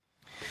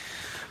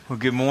Well,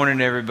 good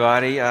morning,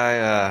 everybody.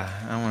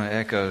 I want to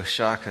echo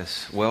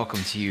Shaka's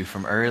welcome to you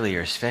from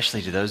earlier,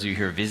 especially to those of you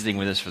who are visiting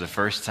with us for the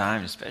first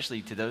time,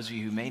 especially to those of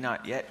you who may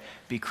not yet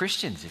be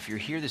Christians. If you're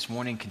here this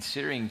morning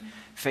considering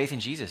faith in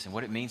Jesus and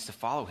what it means to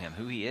follow him,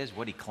 who he is,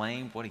 what he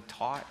claimed, what he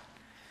taught,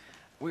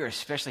 we are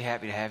especially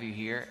happy to have you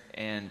here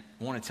and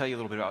want to tell you a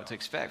little bit about what to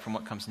expect from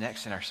what comes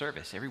next in our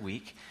service. Every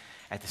week,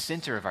 at the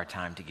center of our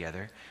time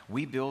together,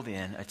 we build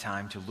in a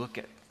time to look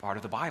at part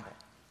of the Bible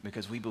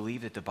because we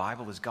believe that the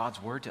Bible is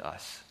God's word to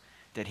us,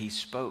 that he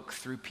spoke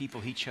through people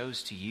he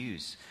chose to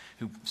use,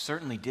 who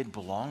certainly did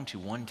belong to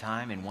one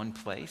time and one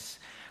place,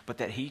 but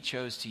that he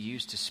chose to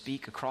use to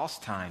speak across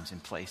times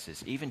and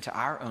places, even to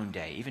our own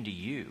day, even to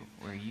you,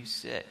 where you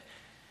sit,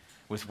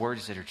 with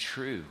words that are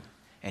true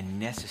and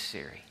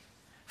necessary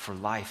for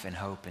life and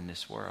hope in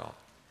this world.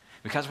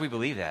 Because we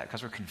believe that,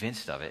 because we're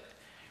convinced of it,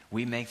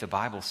 we make the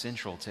Bible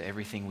central to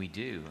everything we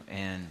do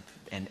and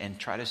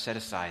try to set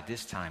aside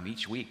this time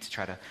each week to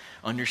try to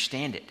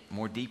understand it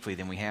more deeply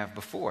than we have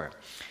before.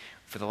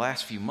 For the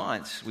last few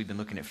months, we've been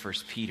looking at 1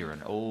 Peter,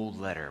 an old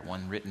letter,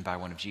 one written by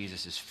one of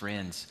Jesus'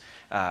 friends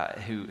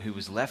who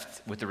was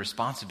left with the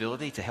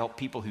responsibility to help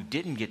people who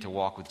didn't get to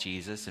walk with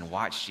Jesus and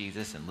watch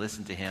Jesus and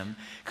listen to him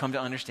come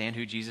to understand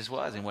who Jesus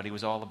was and what he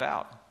was all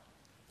about.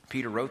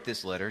 Peter wrote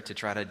this letter to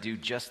try to do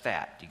just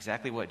that,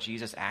 exactly what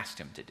Jesus asked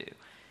him to do,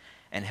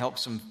 and help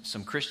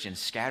some Christians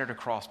scattered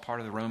across part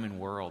of the Roman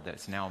world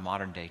that's now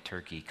modern-day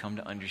Turkey come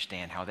to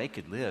understand how they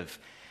could live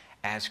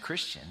as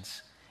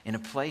Christians in a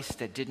place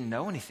that didn't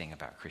know anything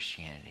about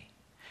Christianity,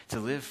 to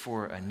live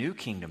for a new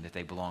kingdom that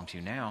they belong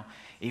to now,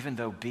 even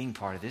though being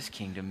part of this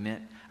kingdom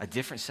meant a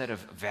different set of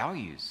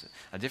values,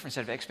 a different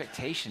set of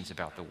expectations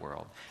about the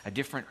world, a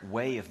different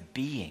way of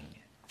being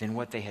than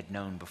what they had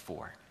known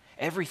before.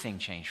 Everything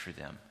changed for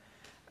them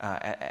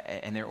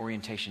and their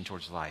orientation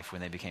towards life when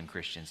they became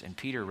Christians. And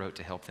Peter wrote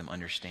to help them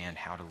understand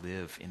how to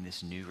live in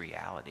this new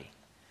reality.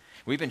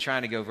 We've been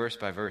trying to go verse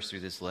by verse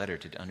through this letter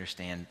to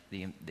understand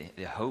the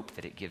hope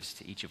that it gives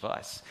to each of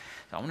us.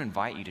 So I want to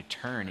invite you to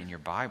turn in your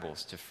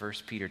Bibles to 1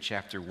 Peter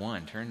chapter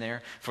 1. Turn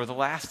there for the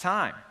last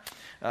time.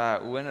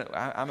 I'm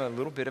a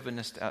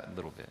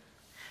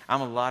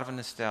lot of a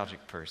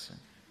nostalgic person.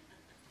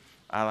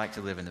 I like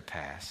to live in the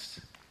past.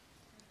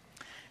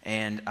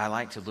 And I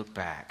like to look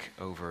back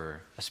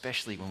over,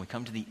 especially when we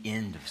come to the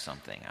end of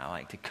something, I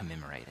like to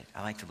commemorate it.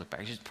 I like to look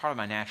back. It's just part of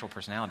my natural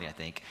personality, I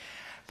think.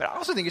 But I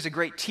also think it's a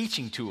great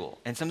teaching tool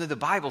and something the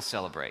Bible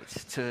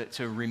celebrates,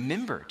 to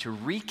remember, to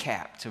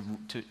recap,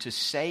 to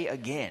say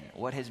again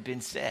what has been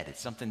said.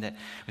 It's something that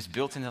was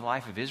built into the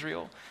life of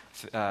Israel.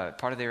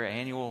 Part of their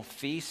annual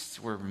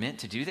feasts were meant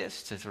to do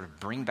this, to sort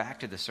of bring back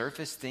to the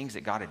surface things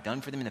that God had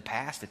done for them in the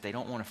past that they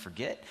don't want to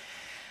forget.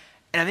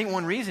 And I think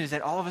one reason is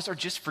that all of us are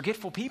just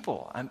forgetful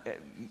people.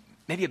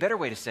 Maybe a better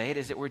way to say it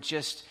is that we're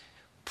just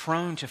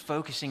prone to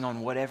focusing on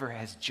whatever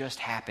has just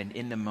happened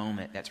in the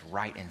moment that's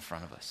right in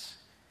front of us.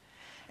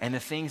 And the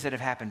things that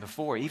have happened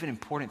before, even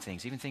important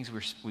things, even things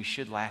we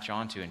should latch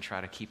onto and try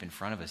to keep in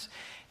front of us,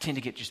 tend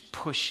to get just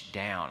pushed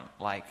down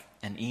like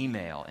an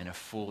email in a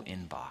full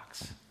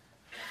inbox.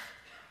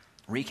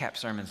 Recap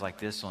sermons like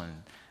this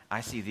one,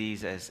 I see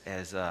these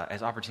as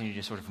opportunity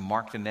to sort of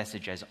mark the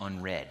message as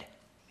unread.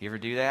 You ever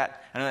do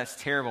that? I know that's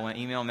terrible in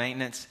email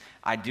maintenance.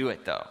 I do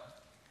it though.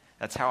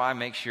 That's how I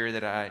make sure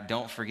that I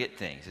don't forget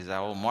things, is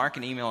I will mark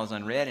an email as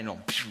unread and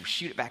it'll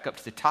shoot it back up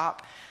to the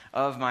top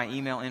of my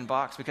email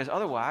inbox, because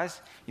otherwise,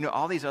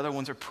 all these other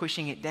ones are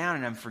pushing it down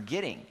and I'm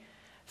forgetting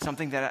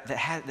something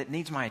that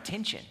needs my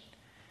attention.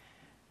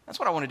 That's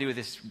what I want to do with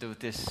this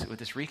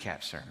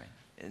recap sermon.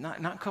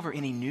 Not cover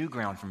any new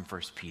ground from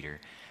 1 Peter,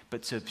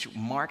 but to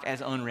mark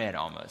as unread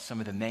almost some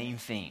of the main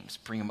themes,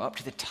 bring them up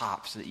to the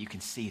top so that you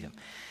can see them.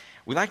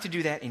 We like to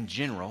do that in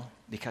general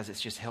because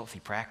it's just healthy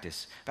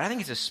practice. But I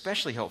think it's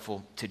especially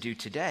helpful to do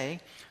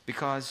today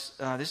because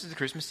this is the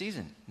Christmas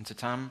season. It's a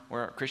time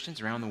where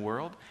Christians around the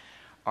world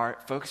are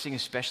focusing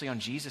especially on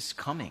Jesus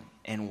coming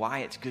and why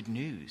it's good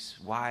news,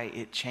 why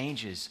it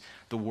changes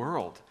the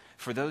world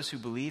for those who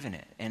believe in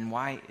it, and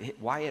why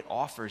it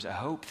offers a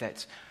hope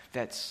that's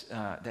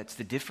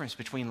the difference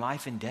between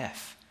life and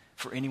death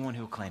for anyone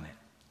who will claim it.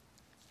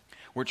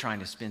 We're trying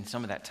to spend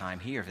some of that time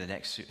here for the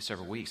next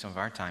several weeks, some of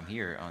our time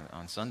here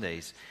on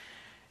Sundays,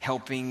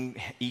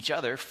 helping each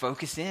other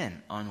focus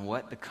in on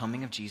what the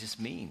coming of Jesus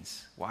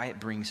means, why it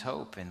brings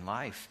hope and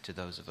life to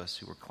those of us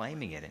who are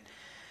claiming it.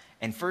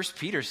 And 1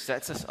 Peter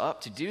sets us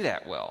up to do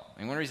that well.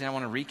 And one reason I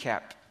want to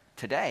recap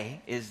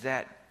today is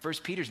that 1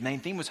 Peter's main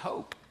theme was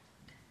hope.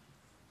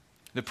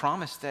 The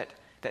promise that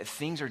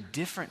things are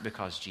different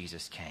because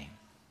Jesus came.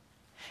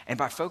 And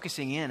by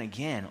focusing in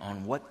again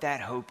on what that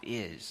hope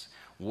is,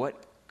 what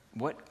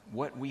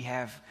we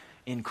have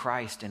in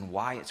Christ and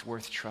why it's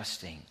worth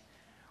trusting,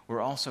 we're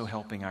also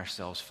helping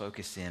ourselves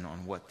focus in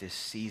on what this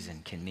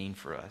season can mean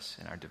for us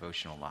in our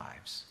devotional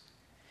lives.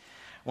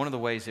 One of the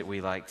ways that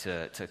we like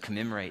to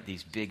commemorate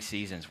these big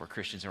seasons where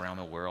Christians around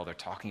the world are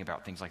talking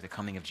about things like the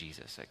coming of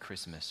Jesus at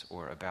Christmas,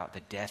 or about the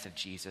death of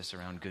Jesus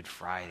around Good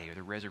Friday, or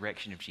the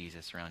resurrection of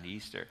Jesus around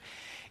Easter,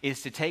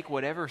 is to take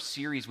whatever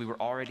series we were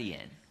already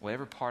in,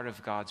 whatever part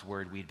of God's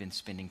Word we'd been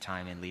spending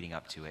time in leading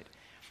up to it,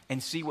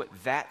 and see what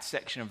that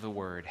section of the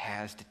Word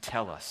has to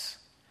tell us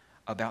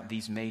about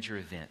these major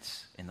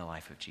events in the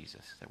life of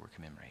Jesus that we're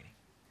commemorating.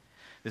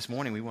 This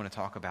morning we want to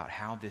talk about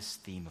how this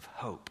theme of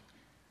hope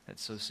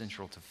that's so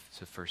central to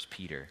 1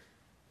 Peter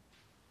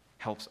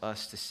helps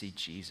us to see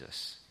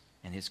Jesus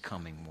and his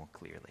coming more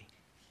clearly.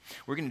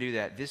 We're going to do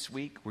that this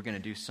week. We're going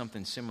to do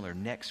something similar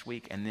next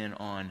week. And then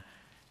on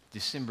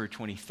December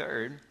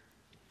 23rd,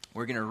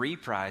 we're going to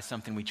reprise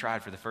something we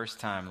tried for the first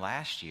time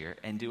last year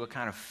and do a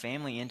kind of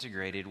family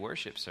integrated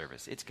worship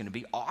service. It's going to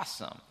be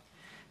awesome.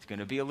 It's going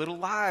to be a little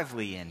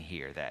lively in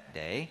here that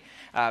day,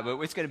 but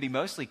it's going to be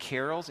mostly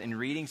carols and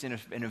readings and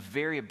a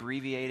very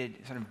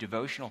abbreviated sort of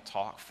devotional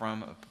talk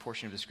from a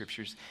portion of the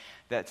scriptures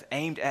that's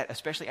aimed at,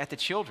 especially at the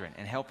children,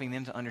 and helping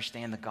them to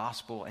understand the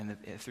gospel and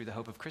through the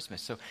hope of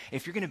Christmas. So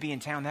if you're going to be in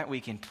town that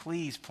weekend,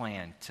 please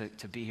plan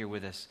to be here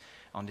with us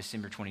on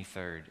December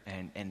 23rd,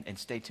 and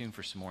stay tuned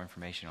for some more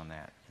information on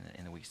that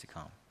in the weeks to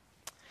come.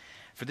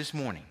 For this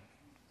morning,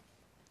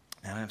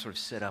 now I'm sort of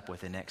set up what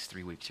the next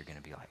 3 weeks are going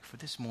to be like. For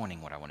this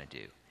morning, what I want to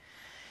do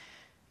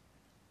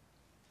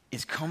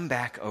is come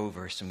back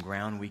over some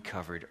ground we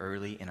covered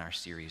early in our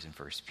series in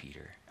 1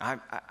 Peter.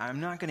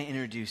 I'm not going to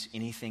introduce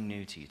anything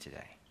new to you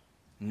today.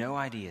 No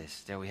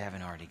ideas that we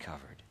haven't already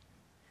covered.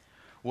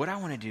 What I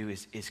want to do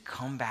is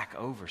come back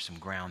over some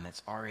ground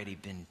that's already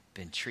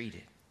been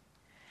treated,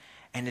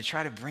 and to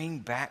try to bring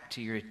back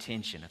to your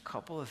attention a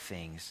couple of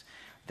things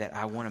that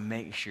I want to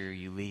make sure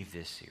you leave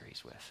this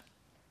series with.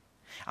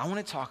 I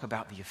want to talk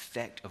about the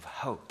effect of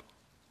hope.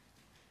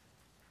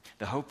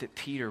 The hope that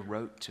Peter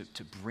wrote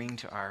to bring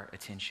to our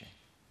attention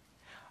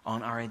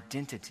on our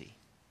identity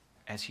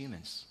as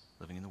humans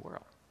living in the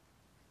world.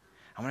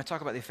 I want to talk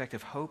about the effect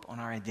of hope on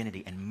our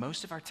identity, and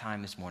most of our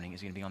time this morning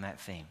is going to be on that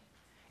theme.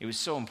 It was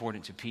so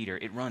important to Peter.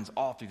 It runs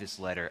all through this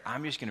letter.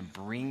 I'm just going to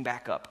bring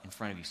back up in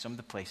front of you some of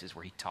the places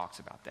where he talks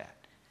about that.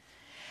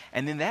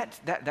 And then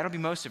that'll be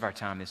most of our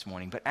time this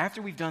morning. But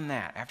after we've done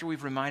that, after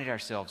we've reminded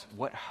ourselves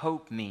what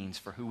hope means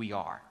for who we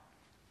are,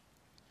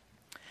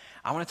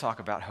 I want to talk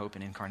about hope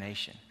and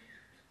incarnation.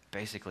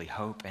 Basically,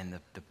 hope and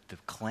the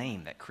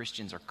claim that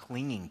Christians are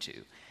clinging to,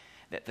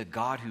 that the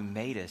God who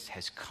made us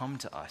has come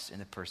to us in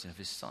the person of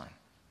his Son,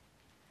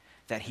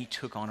 that he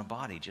took on a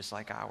body just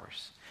like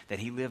ours, that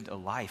he lived a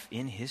life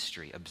in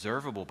history,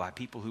 observable by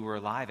people who were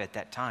alive at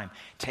that time,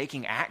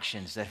 taking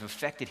actions that have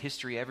affected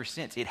history ever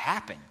since. It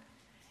happened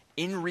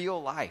in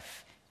real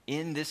life,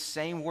 in this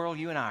same world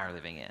you and I are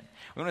living in.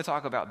 We want to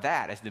talk about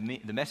that as the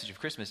message of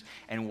Christmas,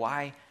 and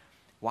why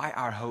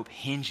our hope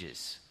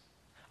hinges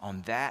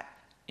on that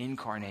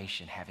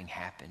incarnation having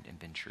happened and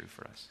been true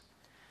for us.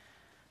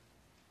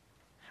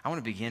 I want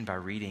to begin by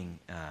reading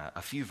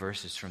a few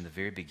verses from the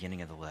very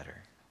beginning of the letter.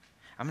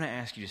 I'm going to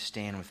ask you to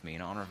stand with me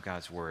in honor of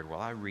God's word while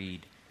I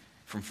read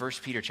from 1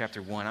 Peter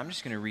chapter 1. I'm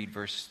just going to read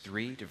verse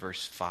 3 to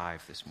verse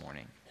 5 this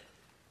morning.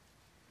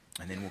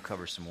 And then we'll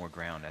cover some more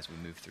ground as we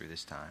move through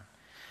this time.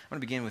 I'm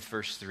going to begin with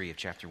verse 3 of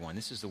chapter 1.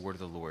 This is the word of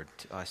the Lord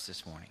to us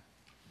this morning.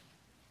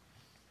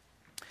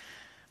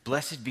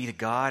 Blessed be the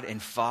God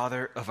and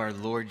Father of our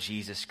Lord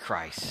Jesus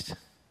Christ.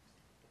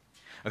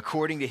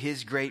 According to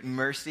his great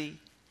mercy,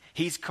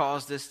 he's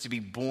caused us to be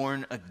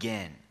born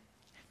again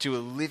to a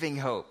living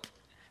hope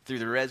through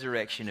the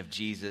resurrection of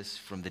Jesus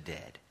from the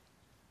dead,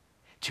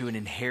 to an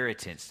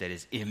inheritance that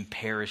is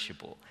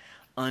imperishable,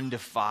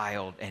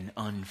 undefiled, and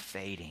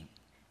unfading,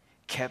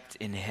 kept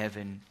in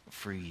heaven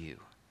for you,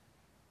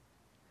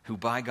 who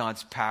by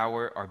God's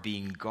power are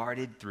being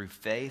guarded through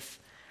faith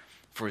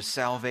for a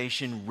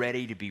salvation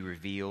ready to be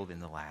revealed in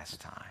the last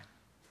time.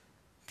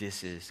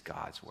 This is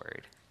God's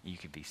word. You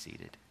can be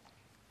seated.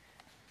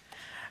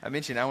 I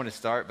mentioned I want to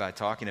start by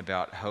talking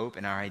about hope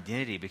and our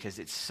identity because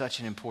it's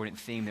such an important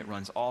theme that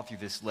runs all through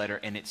this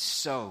letter, and it's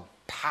so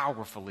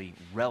powerfully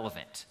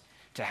relevant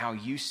to how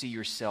you see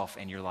yourself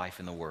and your life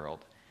in the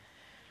world.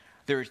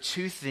 There are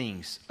two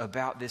things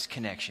about this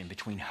connection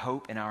between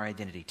hope and our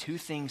identity, two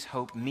things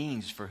hope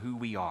means for who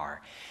we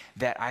are,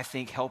 that I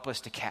think help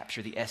us to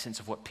capture the essence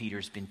of what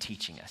Peter's been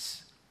teaching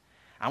us.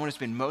 I want to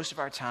spend most of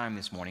our time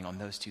this morning on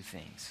those two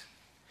things.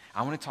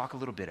 I want to talk a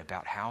little bit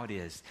about how it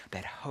is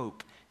that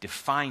hope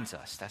defines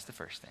us. That's the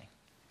first thing.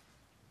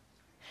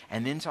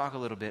 And then talk a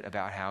little bit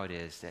about how it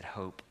is that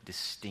hope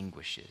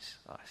distinguishes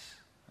us.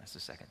 That's the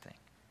second thing.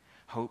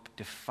 Hope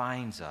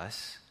defines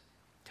us,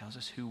 tells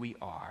us who we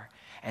are,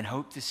 and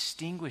hope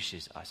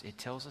distinguishes us. It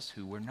tells us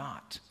who we're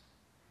not.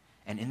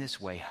 And in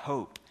this way,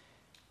 hope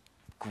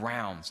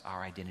grounds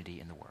our identity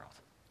in the world.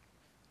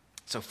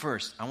 So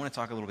first, I want to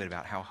talk a little bit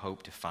about how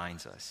hope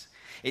defines us.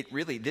 It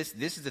really, this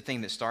is the thing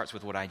that starts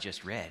with what I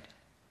just read.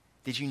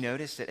 Did you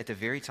notice that at the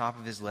very top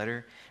of his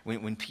letter,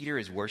 when Peter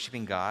is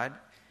worshiping God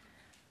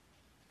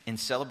and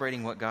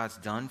celebrating what God's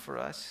done for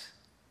us,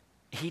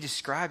 he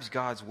describes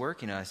God's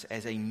work in us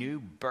as a new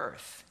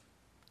birth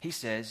He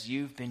says,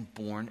 you've been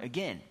born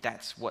again.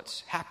 That's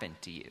what's happened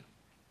to you.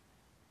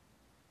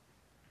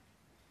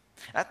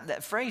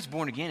 That phrase,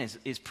 born again,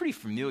 is pretty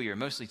familiar,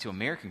 mostly to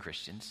American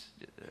Christians.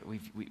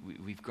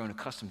 We've grown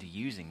accustomed to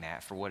using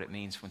that for what it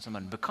means when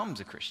someone becomes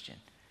a Christian.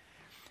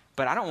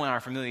 But I don't want our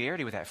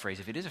familiarity with that phrase,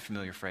 if it is a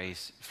familiar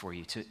phrase for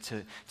you,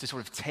 to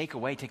sort of take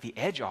the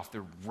edge off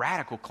the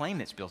radical claim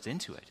that's built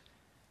into it.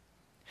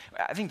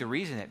 I think the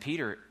reason that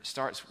Peter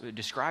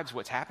describes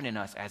what's happened in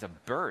us as a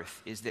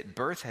birth is that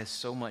birth has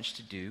so much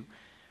to do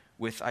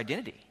with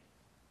identity.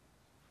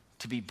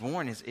 To be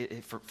born,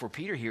 for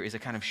Peter here, is a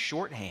kind of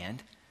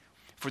shorthand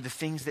for the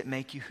things that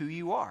make you who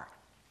you are.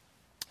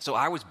 So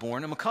I was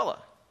born a McCullough.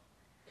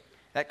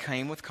 That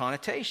came with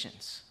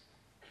connotations.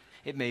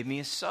 It made me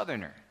a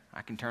Southerner.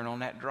 I can turn on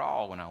that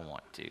drawl when I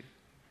want to.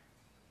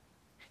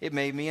 It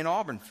made me an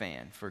Auburn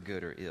fan, for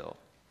good or ill.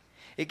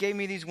 It gave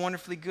me these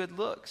wonderfully good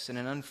looks and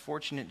an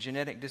unfortunate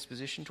genetic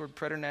disposition toward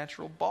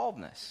preternatural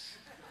baldness.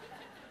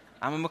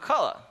 I'm a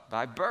McCullough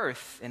by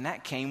birth, and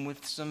that came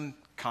with some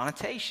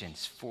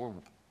connotations for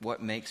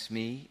what makes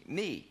me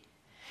me.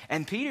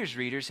 And Peter's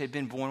readers had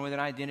been born with an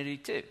identity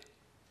too.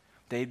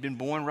 They'd been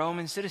born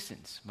Roman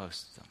citizens,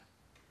 most of them.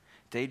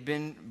 They'd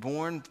been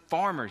born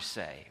farmers,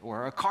 say,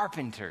 or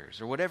carpenters,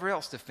 or whatever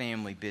else the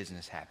family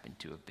business happened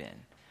to have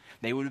been.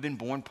 They would have been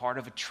born part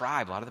of a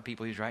tribe. A lot of the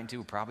people he was writing to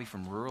were probably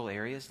from rural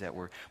areas that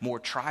were more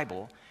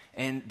tribal,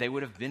 and they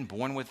would have been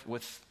born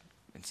with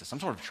some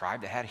sort of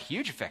tribe that had a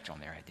huge effect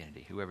on their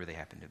identity, whoever they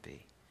happened to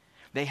be.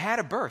 They had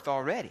a birth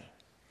already,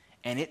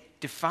 and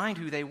it defined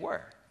who they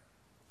were.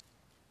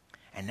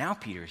 And now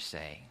Peter is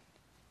saying,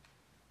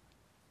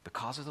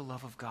 because of the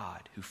love of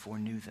God who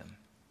foreknew them,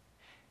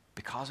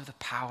 because of the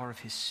power of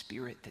his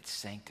Spirit that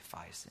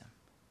sanctifies them,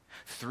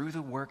 through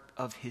the work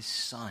of his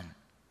Son,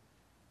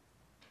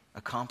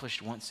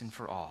 accomplished once and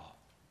for all,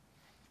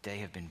 they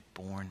have been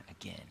born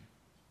again.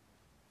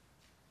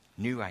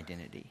 New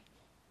identity,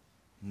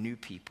 new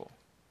people.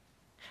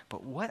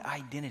 But what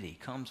identity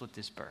comes with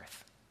this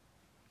birth?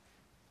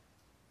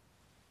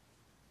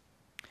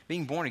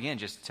 Being born again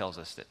just tells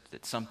us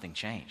that something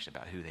changed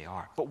about who they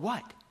are. But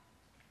what?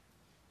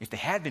 If they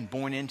had been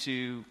born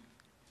into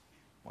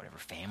whatever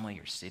family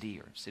or city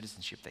or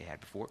citizenship they had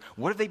before,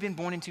 what have they been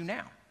born into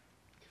now?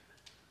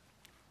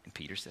 And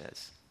Peter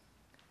says,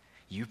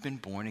 you've been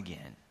born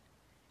again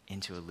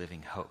into a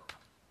living hope.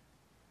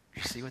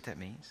 You see what that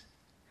means?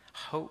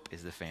 Hope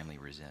is the family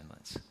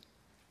resemblance.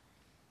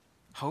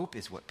 Hope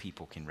is what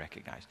people can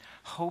recognize.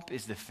 Hope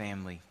is the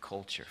family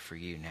culture for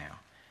you now.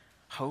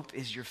 Hope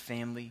is your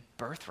family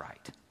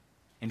birthright.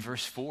 In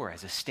verse 4,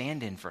 as a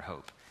stand-in for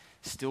hope,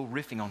 still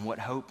riffing on what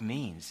hope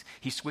means,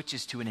 he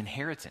switches to an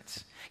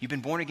inheritance. You've been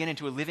born again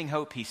into a living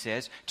hope, he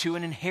says, to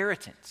an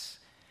inheritance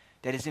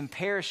that is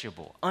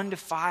imperishable,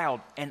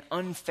 undefiled, and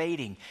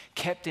unfading,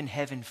 kept in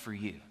heaven for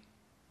you.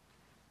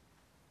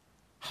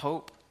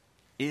 Hope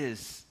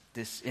is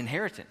this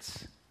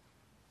inheritance,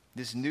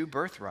 this new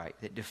birthright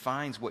that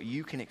defines what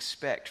you can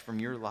expect from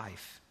your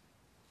life.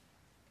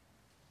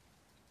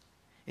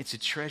 It's a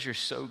treasure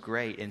so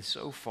great and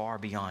so far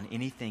beyond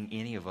anything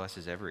any of us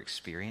has ever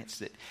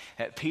experienced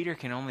that Peter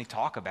can only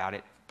talk about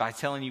it by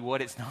telling you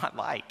what it's not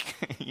like.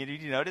 Did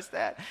you notice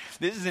that?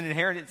 This is an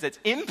inheritance that's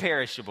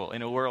imperishable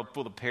in a world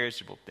full of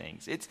perishable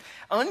things. It's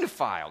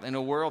undefiled in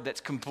a world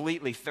that's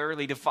completely,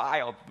 thoroughly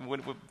defiled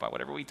by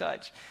whatever we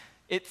touch.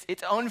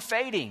 It's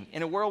unfading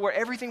in a world where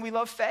everything we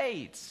love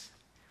fades.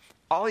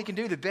 All he can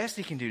do, the best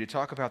he can do to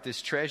talk about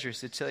this treasure is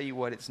to tell you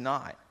what it's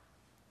not.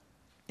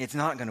 It's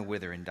not going to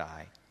wither and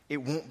die.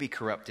 It won't be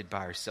corrupted by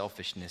our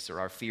selfishness or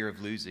our fear of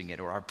losing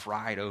it or our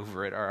pride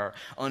over it or our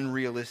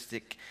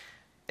unrealistic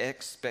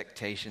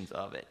expectations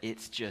of it.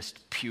 It's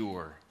just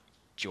pure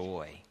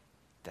joy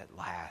that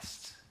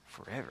lasts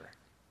forever.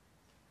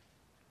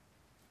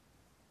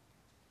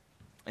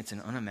 It's an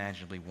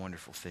unimaginably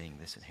wonderful thing,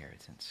 this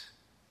inheritance.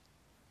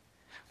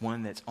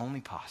 One that's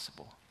only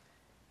possible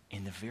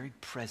in the very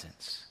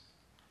presence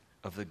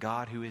of the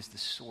God who is the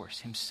source,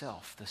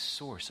 himself, the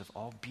source of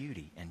all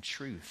beauty and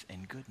truth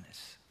and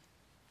goodness.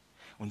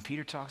 When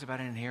Peter talks about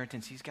an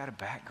inheritance, he's got a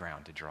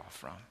background to draw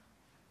from.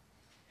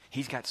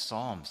 He's got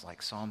Psalms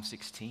like Psalm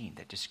 16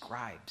 that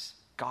describes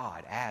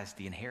God as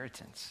the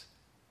inheritance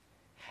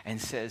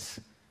and says,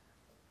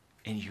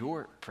 in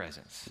your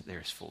presence there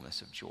is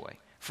fullness of joy.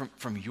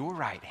 From your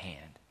right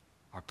hand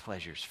are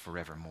pleasures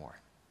forevermore.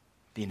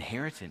 The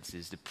inheritance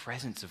is the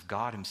presence of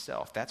God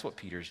himself. That's what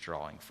Peter's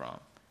drawing from.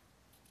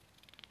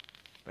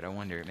 But I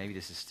wonder, maybe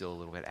this is still a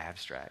little bit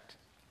abstract.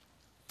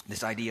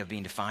 This idea of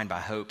being defined by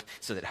hope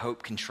so that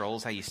hope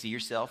controls how you see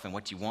yourself and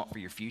what you want for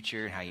your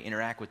future and how you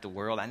interact with the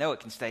world. I know it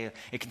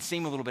can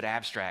seem a little bit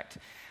abstract,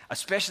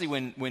 especially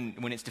when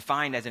it's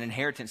defined as an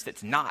inheritance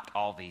that's not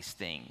all these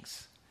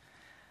things.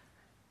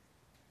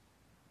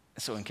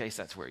 So in case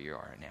that's where you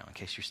are right now, in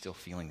case you're still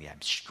feeling the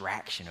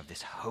abstraction of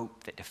this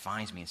hope that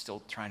defines me and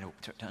still trying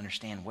to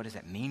understand what does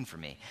that mean for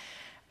me,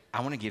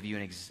 I want to give you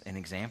an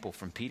example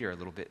from Peter a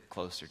little bit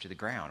closer to the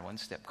ground, one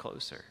step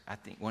closer. I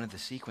think one of the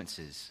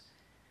sequences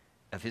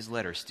of his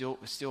letter, still,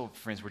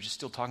 friends, we're just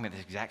still talking about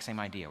this exact same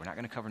idea. We're not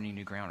going to cover any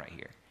new ground right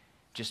here.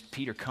 Just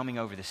Peter coming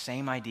over the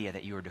same idea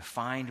that you are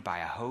defined by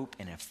a hope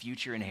and a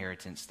future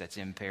inheritance that's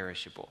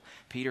imperishable.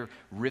 Peter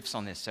riffs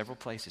on this several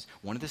places.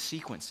 One of the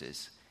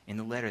sequences in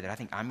the letter that I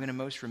think I'm going to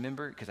most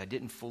remember, because I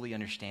didn't fully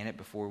understand it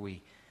before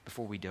we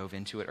dove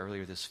into it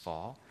earlier this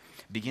fall,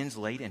 begins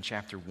late in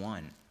chapter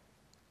 1,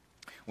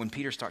 when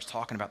Peter starts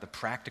talking about the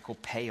practical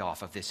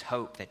payoff of this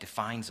hope that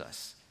defines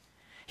us.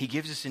 He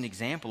gives us an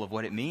example of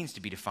what it means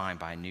to be defined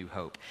by a new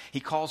hope. He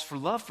calls for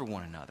love for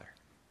one another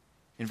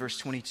in verse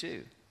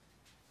 22.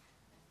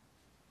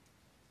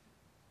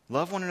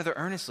 Love one another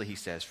earnestly, he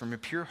says, from a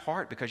pure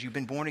heart, because you've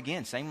been born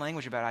again. Same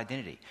language about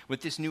identity.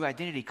 With this new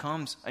identity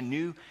comes a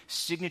new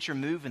signature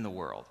move in the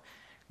world.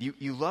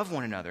 You love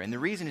one another. And the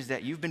reason is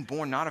that you've been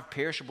born not of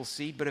perishable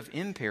seed, but of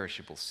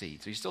imperishable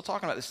seed. So he's still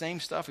talking about the same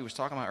stuff he was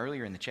talking about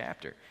earlier in the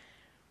chapter.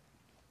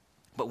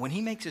 But when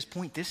he makes his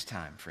point this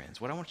time,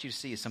 friends, what I want you to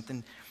see is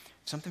something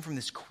from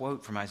this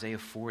quote from Isaiah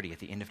 40 at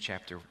the end of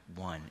chapter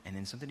 1, and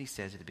then something he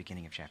says at the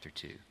beginning of chapter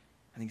 2.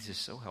 I think this is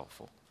so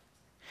helpful.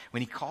 When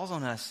he calls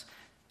on us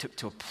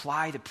to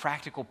apply the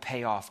practical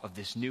payoff of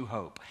this new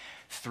hope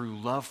through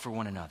love for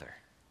one another,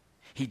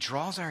 he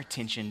draws our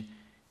attention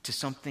to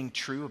something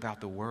true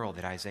about the world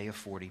that Isaiah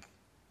 40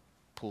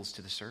 pulls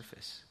to the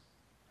surface.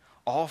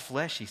 All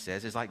flesh, he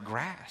says, is like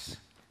grass.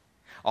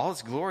 All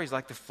its glory is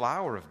like the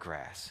flower of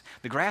grass.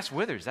 The grass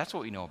withers. That's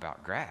what we know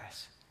about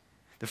grass.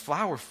 The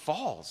flower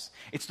falls.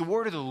 It's the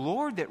word of the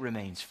Lord that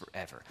remains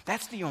forever.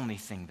 That's the only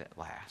thing that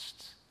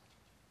lasts.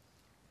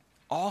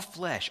 All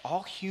flesh,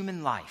 all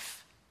human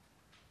life,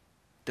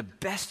 the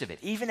best of it,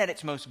 even at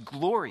its most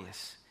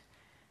glorious,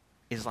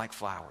 is like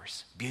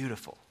flowers.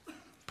 Beautiful,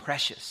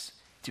 precious,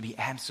 to be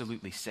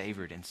absolutely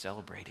savored and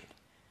celebrated,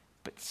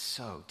 but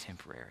so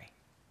temporary.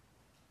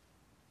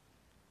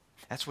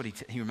 That's what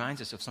he reminds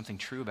us of something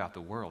true about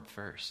the world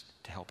first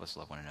to help us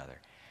love one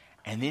another.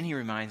 And then he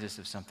reminds us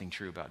of something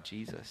true about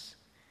Jesus.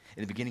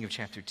 In the beginning of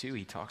chapter 2,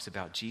 he talks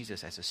about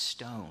Jesus as a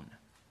stone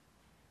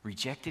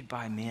rejected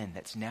by men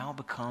that's now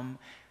become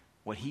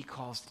what he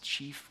calls the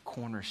chief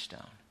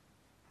cornerstone.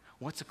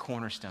 What's a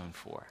cornerstone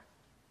for?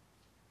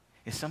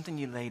 It's something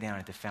you lay down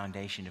at the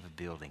foundation of a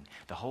building.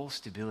 The whole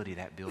stability of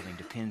that building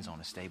depends on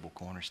a stable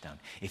cornerstone.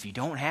 If you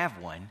don't have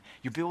one,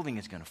 your building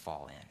is going to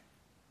fall in.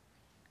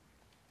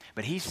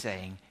 But he's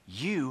saying,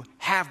 you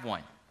have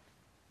one.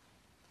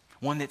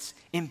 One that's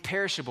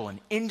imperishable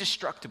and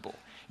indestructible.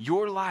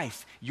 Your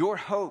life, your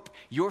hope,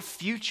 your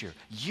future,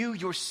 you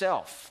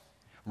yourself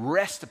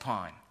rest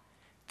upon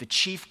the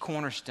chief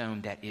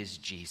cornerstone that is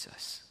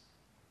Jesus.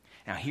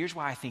 Now, here's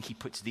why I think he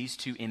puts these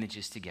two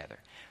images together.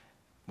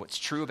 What's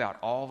true about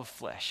all of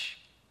flesh,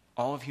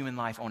 all of human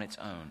life on its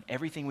own,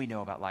 everything we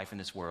know about life in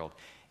this world,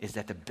 is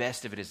that the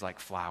best of it is like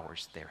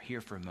flowers. They're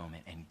here for a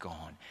moment and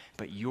gone.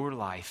 But your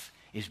life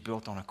is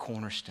built on a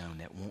cornerstone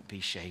that won't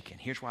be shaken.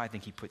 Here's why I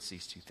think he puts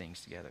these two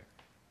things together.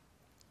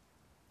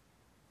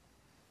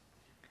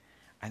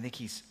 I think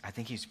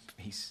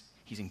he's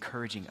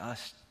encouraging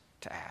us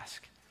to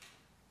ask,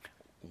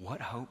 what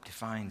hope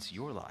defines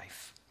your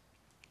life?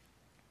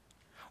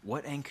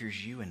 What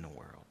anchors you in the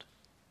world?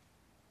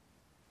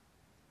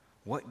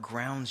 What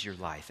grounds your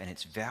life and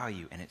its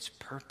value and its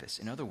purpose?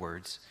 In other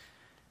words,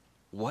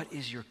 what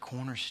is your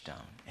cornerstone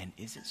and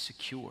is it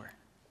secure?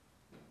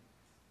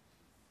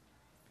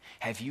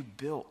 Have you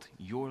built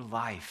your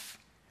life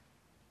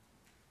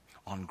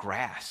on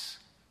grass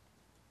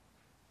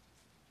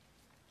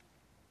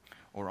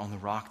or on the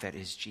rock that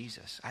is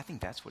Jesus? I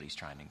think that's what he's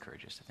trying to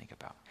encourage us to think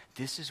about.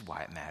 This is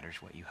why it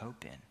matters what you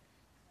hope in.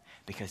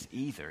 Because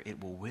either it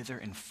will wither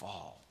and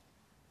fall,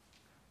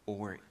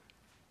 or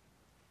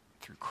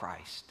through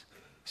Christ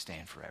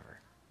stand forever.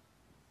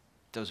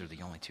 Those are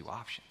the only two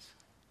options.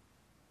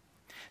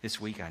 This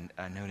week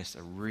I noticed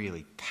a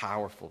really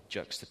powerful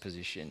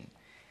juxtaposition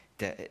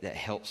that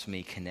helps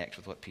me connect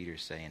with what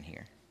Peter's saying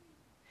here.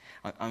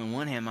 On the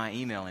one hand, my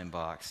email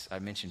inbox, I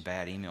mentioned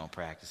bad email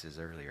practices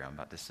earlier. I'm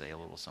about to say a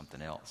little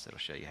something else that'll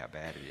show you how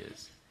bad it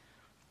is.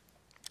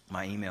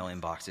 My email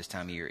inbox this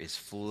time of year is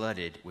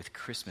flooded with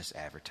Christmas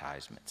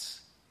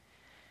advertisements,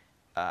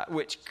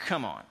 which,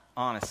 come on,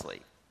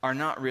 honestly, are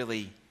not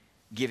really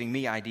giving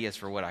me ideas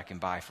for what I can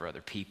buy for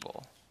other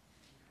people.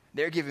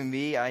 They're giving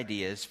me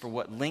ideas for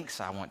what links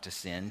I want to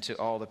send to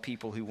all the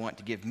people who want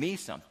to give me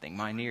something,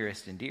 my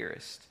nearest and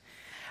dearest.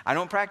 I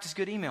don't practice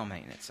good email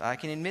maintenance. I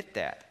can admit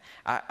that.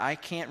 I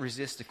can't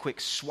resist a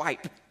quick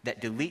swipe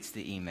that deletes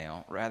the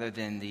email rather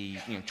than the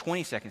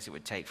 20 seconds it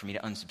would take for me to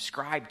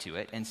unsubscribe to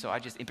it. And so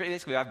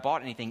basically, I've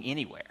bought anything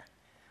anywhere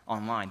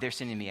online. They're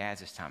sending me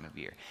ads this time of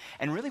year.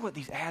 And really what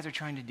these ads are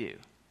trying to do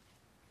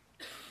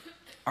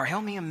are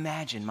help me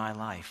imagine my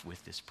life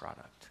with this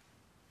product.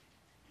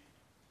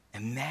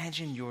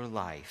 Imagine your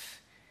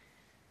life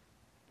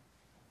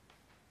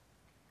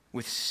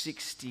with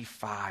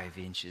 65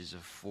 inches of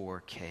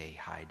 4K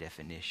high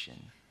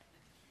definition,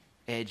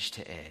 edge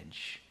to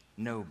edge,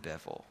 no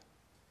bevel.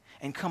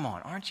 And come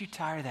on, aren't you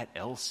tired of that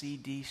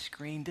LCD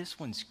screen? This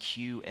one's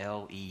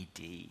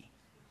QLED.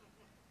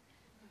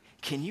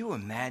 Can you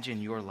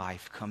imagine your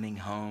life coming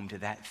home to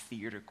that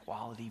theater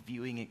quality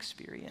viewing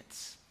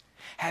experience?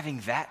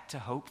 Having that to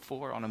hope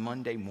for on a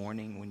Monday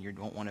morning when you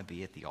don't want to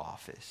be at the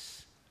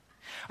office.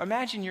 Or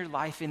imagine your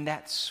life in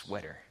that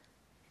sweater.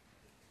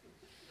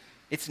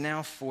 It's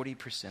now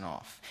 40%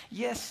 off.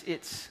 Yes,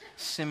 it's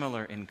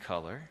similar in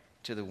color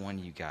to the one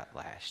you got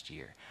last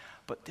year,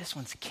 but this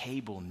one's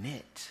cable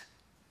knit.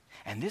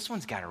 And this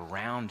one's got a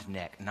round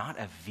neck, not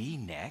a V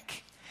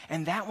neck.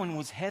 And that one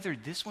was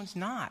heathered, this one's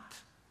not.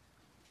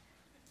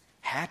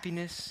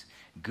 Happiness,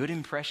 good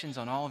impressions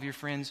on all of your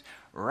friends,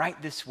 right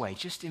this way.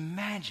 Just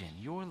imagine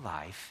your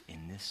life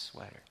in this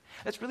sweater.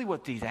 That's really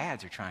what these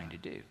ads are trying to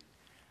do.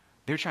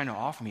 They're trying to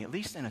offer me, at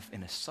least in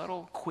a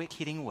subtle,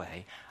 quick-hitting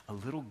way, a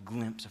little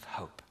glimpse of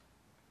hope,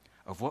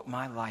 of what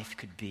my life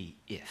could be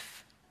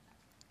if.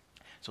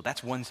 So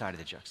that's one side of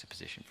the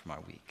juxtaposition for my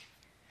week.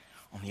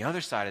 On the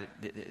other side,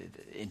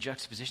 in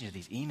juxtaposition to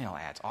these email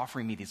ads,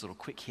 offering me these little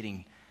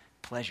quick-hitting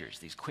pleasures,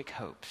 these quick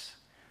hopes,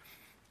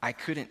 I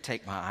couldn't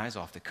take my eyes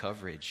off the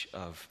coverage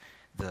of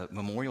the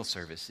memorial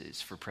services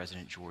for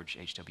President George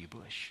H.W.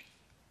 Bush.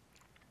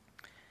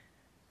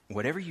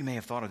 Whatever you may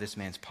have thought of this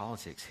man's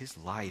politics, his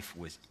life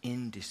was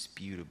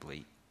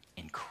indisputably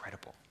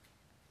incredible.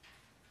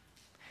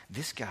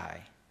 This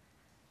guy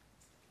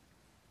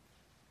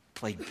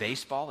played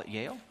baseball at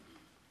Yale.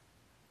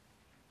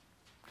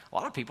 A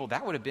lot of people,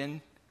 that would have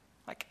been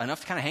like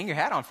enough to kind of hang your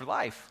hat on for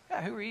life.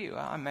 Yeah, who are you?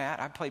 I'm Matt.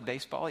 I played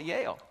baseball at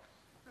Yale.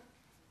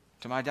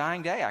 To my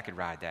dying day, I could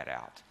ride that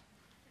out.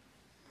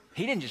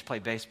 He didn't just play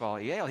baseball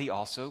at Yale. He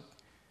also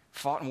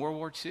fought in World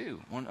War II,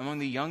 among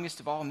the youngest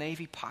of all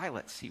Navy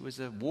pilots. He was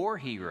a war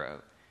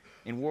hero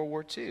in World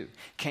War II.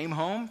 Came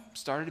home,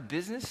 started a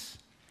business,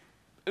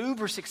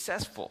 uber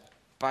successful,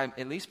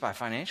 at least by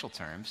financial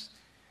terms,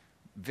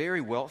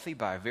 very wealthy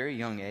by a very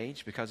young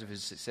age because of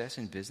his success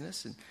in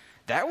business. And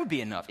that would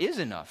be enough, is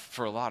enough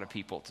for a lot of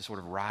people to sort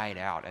of ride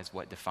out as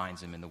what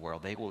defines them in the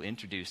world. They will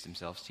introduce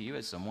themselves to you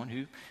as someone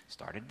who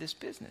started this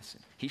business.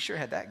 And he sure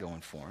had that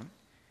going for him.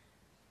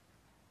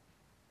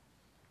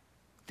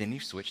 Then he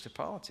switched to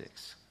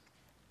politics.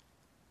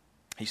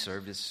 He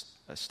served as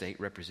a state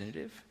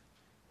representative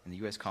in the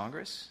U.S.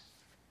 Congress.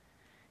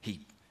 He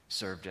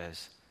served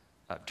as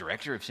a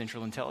director of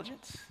Central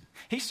Intelligence.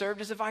 He served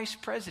as a vice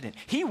president.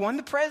 He won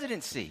the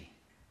presidency.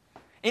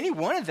 Any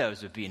one of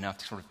those would be enough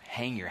to sort of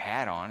hang your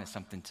hat on as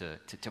something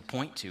to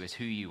point to as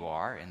who you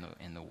are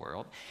in the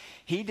world.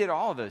 He did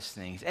all of those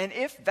things. And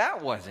if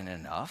that wasn't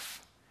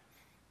enough,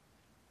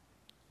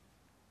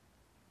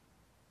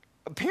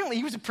 apparently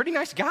he was a pretty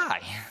nice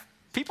guy.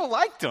 People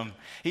liked him.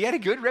 He had a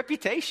good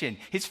reputation.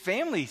 His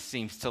family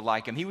seems to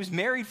like him. He was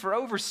married for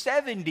over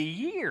 70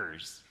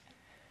 years.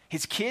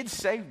 His kids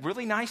say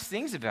really nice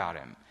things about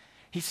him.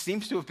 He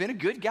seems to have been a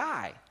good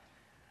guy.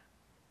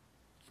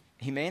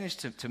 He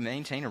managed to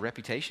maintain a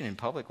reputation in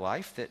public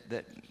life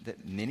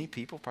that many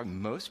people, probably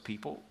most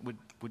people, would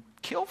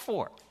kill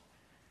for.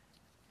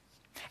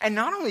 And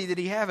not only did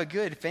he have a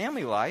good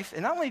family life,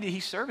 and not only did he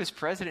serve as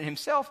president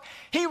himself,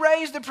 he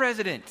raised the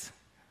president.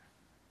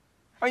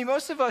 I mean,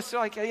 most of us,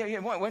 like,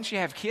 once you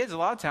have kids, a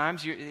lot of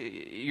times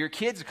your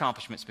kids'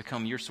 accomplishments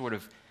become your sort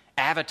of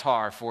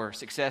avatar for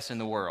success in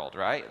the world,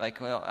 right?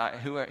 Like, well,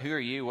 who are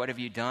you? What have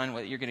you done?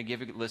 You're going to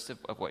give a list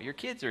of what your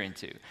kids are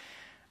into.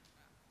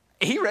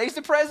 He raised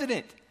the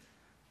president.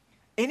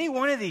 Any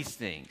one of these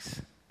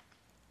things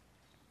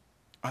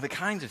are the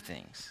kinds of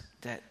things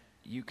that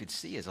you could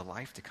see as a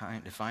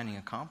life-defining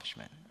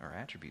accomplishment or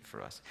attribute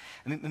for us.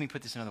 Let me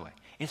put this another way.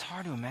 It's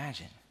hard to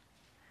imagine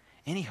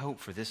any hope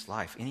for this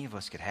life any of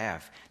us could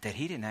have that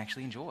he didn't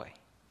actually enjoy.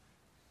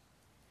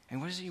 And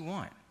what does he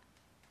want?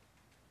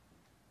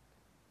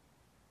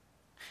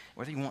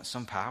 Whether you want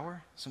some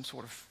power, some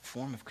sort of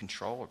form of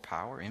control or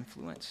power,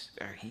 influence,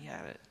 he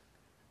had it.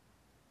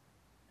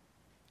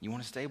 You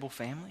want a stable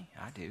family?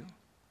 I do.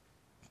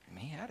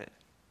 He had it.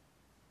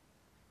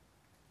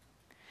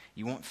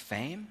 You want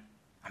fame?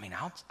 I mean,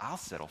 I'll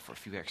settle for a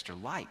few extra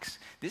likes.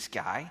 This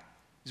guy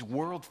is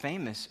world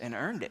famous and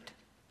earned it.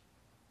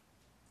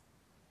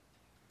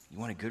 You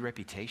want a good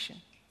reputation?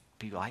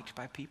 Be liked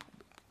by people?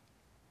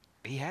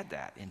 He had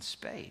that in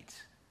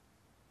spades.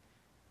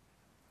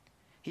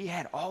 He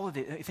had all of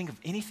it. Think of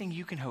anything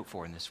you can hope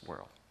for in this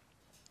world.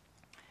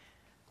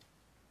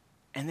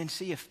 And then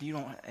see if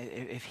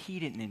he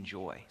didn't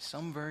enjoy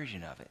some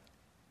version of it.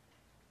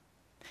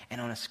 And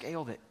on a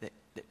scale that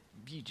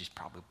you just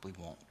probably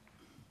won't.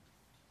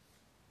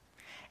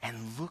 And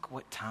look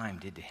what time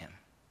did to him.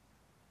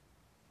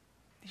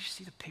 Did you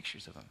see the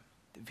pictures of him?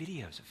 The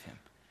videos of him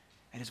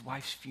at his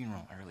wife's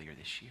funeral earlier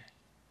this year?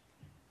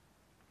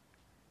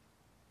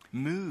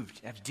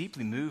 I was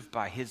deeply moved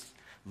by his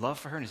love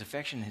for her and his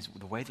affection,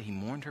 the way that he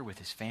mourned her with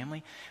his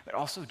family, but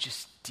also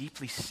just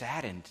deeply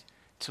saddened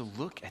to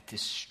look at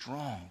this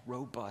strong,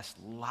 robust,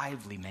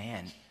 lively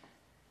man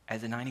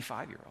as a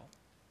 95-year-old.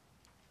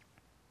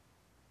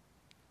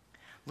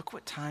 Look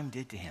what time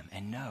did to him.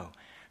 And no,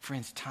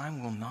 friends,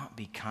 time will not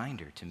be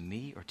kinder to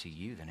me or to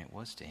you than it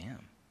was to him.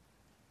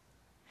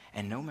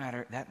 And no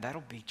matter,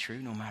 that'll be true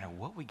no matter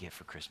what we get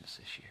for Christmas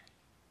this year.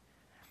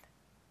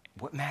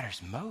 what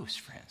matters most,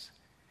 friends,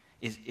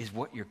 is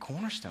what your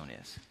cornerstone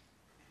is.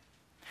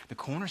 The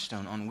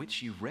cornerstone on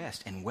which you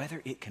rest and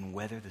whether it can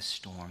weather the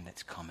storm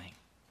that's coming.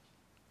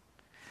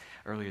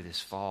 Earlier this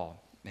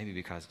fall, maybe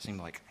because it seemed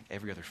like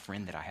every other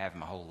friend that I have in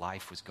my whole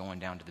life was going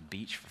down to the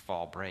beach for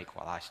fall break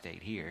while I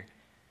stayed here,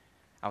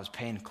 I was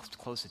paying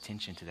close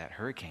attention to that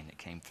hurricane that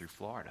came through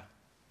Florida.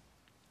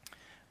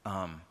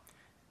 I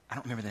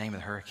don't remember the name of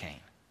the hurricane,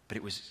 but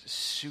it was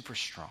super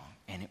strong,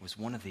 and it was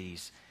one of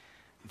these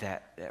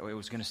that it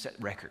was going to set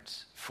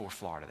records for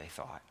Florida, they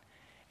thought.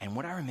 And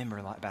what I remember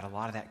about a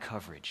lot of that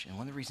coverage, and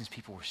one of the reasons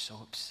people were so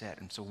upset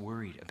and so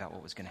worried about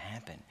what was going to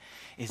happen,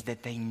 is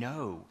that they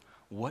know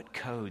what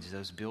codes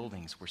those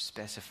buildings were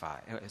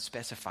specified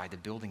the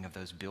building of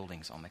those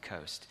buildings on the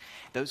coast.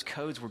 Those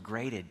codes were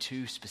graded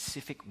to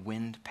specific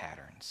wind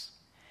patterns.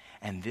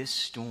 And this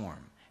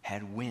storm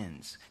had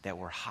winds that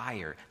were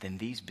higher than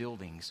these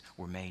buildings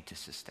were made to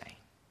sustain.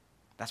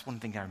 That's one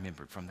thing I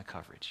remembered from the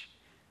coverage.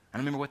 I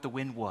don't remember what the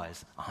wind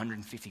was,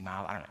 150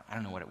 miles, I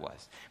don't know what it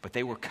was. But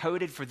they were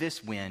coded for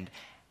this wind,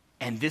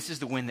 and this is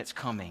the wind that's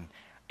coming.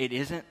 It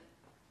isn't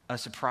a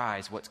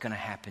surprise what's going to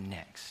happen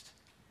next.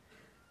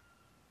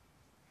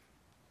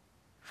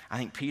 I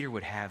think Peter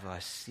would have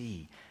us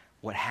see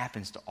what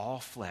happens to all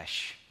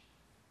flesh,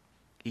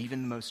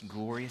 even the most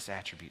glorious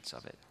attributes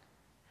of it,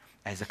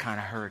 as a kind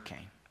of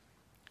hurricane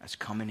that's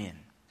coming in.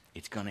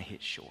 It's going to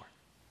hit shore.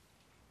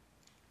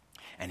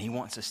 And he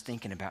wants us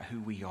thinking about who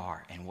we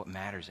are and what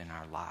matters in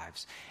our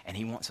lives. And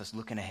he wants us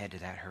looking ahead to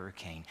that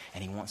hurricane.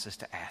 And he wants us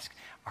to ask,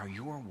 are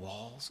your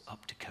walls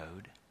up to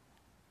code?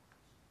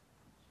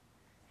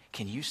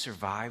 Can you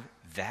survive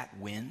that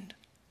wind?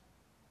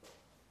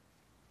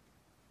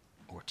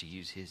 Or to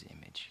use his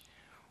image,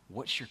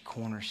 what's your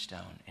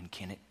cornerstone and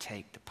can it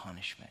take the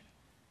punishment?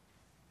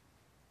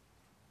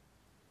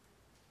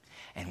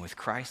 And with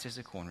Christ as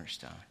a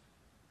cornerstone,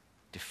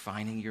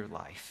 defining your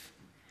life,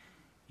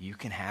 you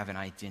can have an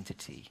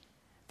identity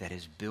that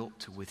is built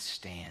to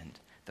withstand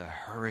the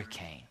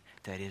hurricane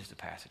that is the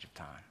passage of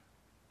time.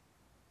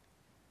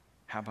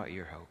 How about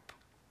your hope?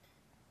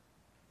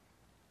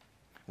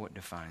 What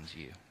defines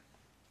you?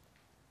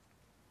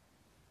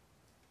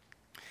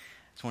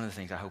 It's one of the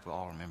things I hope we'll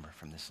all remember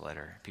from this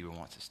letter. Peter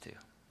wants us to.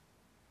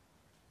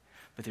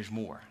 But there's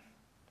more.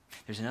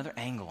 There's another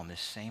angle on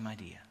this same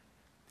idea.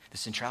 The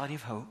centrality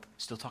of hope,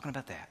 still talking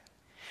about that.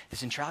 The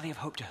centrality of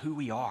hope to who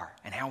we are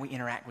and how we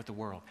interact with the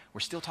world. We're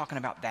still talking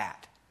about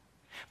that.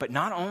 But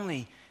not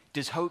only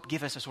does hope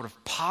give us a sort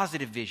of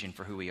positive vision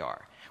for who we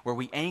are, where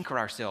we anchor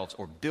ourselves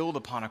or build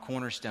upon a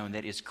cornerstone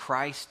that is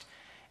Christ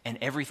and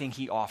everything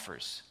he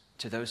offers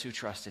to those who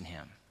trust in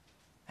him.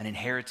 An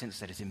inheritance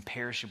that is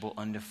imperishable,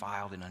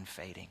 undefiled, and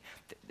unfading.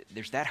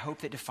 There's that hope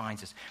that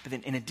defines us. But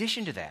then in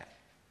addition to that,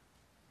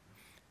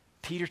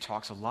 Peter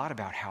talks a lot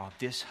about how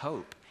this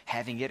hope,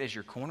 having it as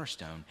your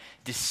cornerstone,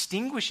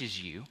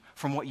 distinguishes you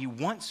from what you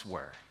once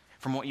were,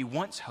 from what you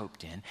once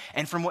hoped in,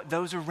 and from what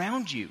those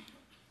around you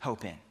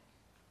hope in.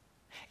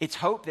 It's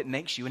hope that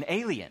makes you an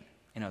alien,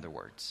 in other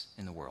words,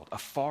 in the world, a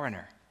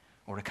foreigner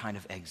or a kind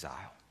of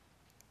exile.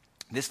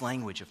 This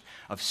language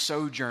of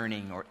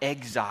sojourning or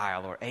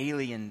exile or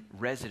alien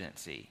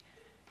residency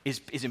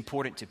is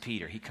important to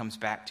Peter. He comes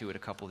back to it a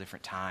couple of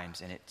different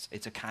times, and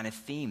it's a kind of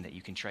theme that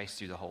you can trace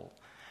through the whole.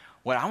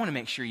 What I want to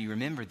make sure you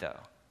remember, though,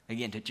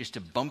 again,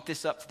 to bump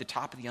this up to the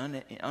top of the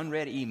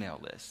unread email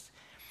list,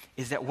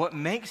 is that what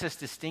makes us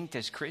distinct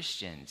as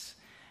Christians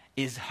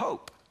is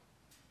hope.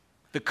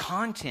 The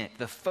content,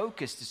 the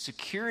focus, the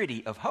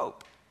security of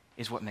hope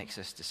is what makes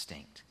us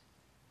distinct.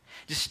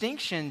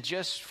 Distinction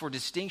just for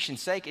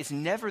distinction's sake is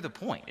never the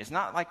point. It's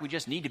not like we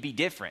just need to be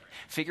different.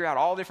 Figure out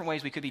all different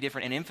ways we could be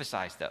different and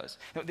emphasize those.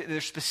 No,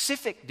 there's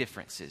specific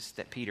differences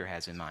that Peter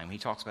has in mind when he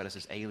talks about us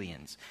as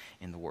aliens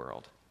in the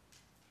world.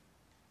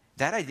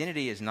 That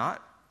identity is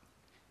not,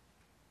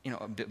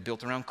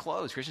 built around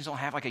clothes. Christians don't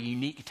have like a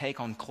unique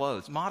take on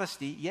clothes.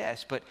 Modesty,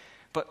 yes, but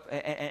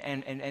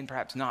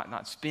perhaps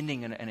not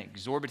spending an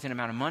exorbitant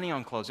amount of money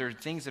on clothes. There are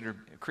things that are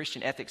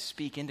Christian ethics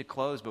speak into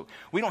clothes, but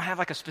we don't have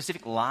like a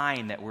specific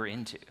line that we're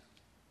into.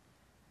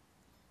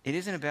 It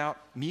isn't about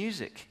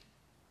music.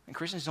 And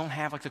Christians don't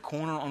have like the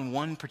corner on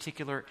one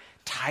particular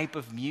type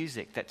of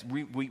music that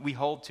we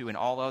hold to and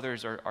all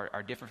others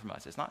are different from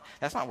us.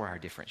 That's not where our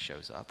difference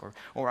shows up.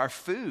 Or our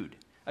food.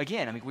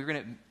 Again,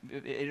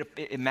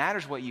 it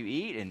matters what you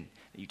eat and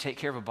you take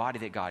care of a body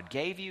that God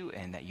gave you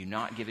and that you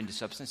not give into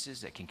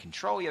substances that can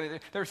control you.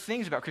 There are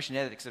things about Christian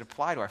ethics that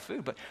apply to our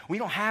food, but we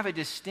don't have a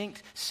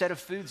distinct set of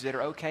foods that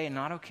are okay and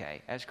not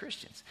okay as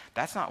Christians.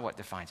 That's not what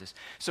defines us.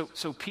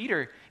 So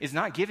Peter is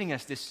not giving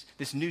us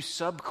this new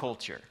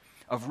subculture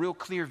of real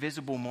clear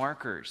visible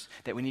markers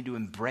that we need to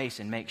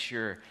embrace and make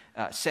sure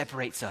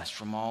separates us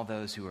from all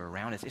those who are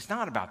around us. It's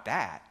not about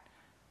that.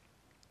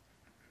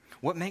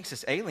 What makes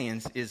us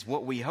aliens is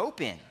what we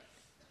hope in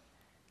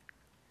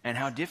and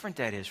how different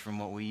that is from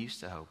what we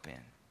used to hope in.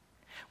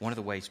 One of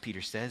the ways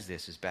Peter says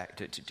this is back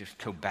to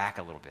go back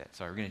a little bit.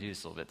 So we're going to do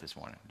this a little bit this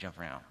morning, jump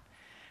around.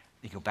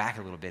 You go back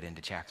a little bit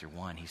into chapter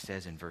 1. He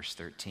says in verse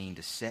 13,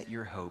 to set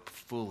your hope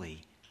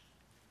fully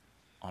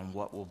on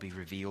what will be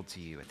revealed to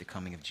you at the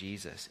coming of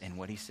Jesus. And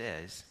what he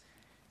says,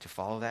 to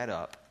follow that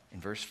up in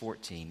verse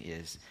 14,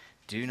 is,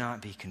 do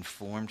not be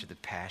conformed to the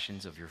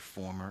passions of your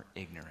former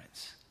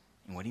ignorance.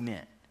 And what he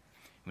meant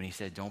when he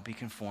said, don't be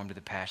conformed to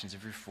the passions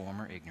of your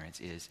former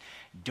ignorance, is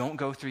don't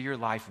go through your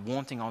life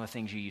wanting all the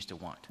things you used to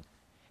want,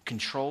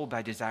 controlled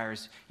by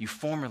desires you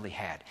formerly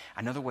had.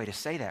 Another way to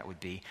say that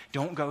would be,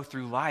 don't go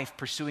through life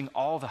pursuing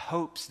all the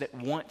hopes that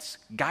once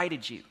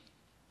guided you,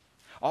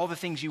 all the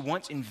things you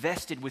once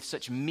invested with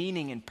such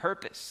meaning and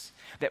purpose,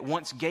 that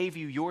once gave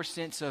you your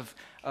sense of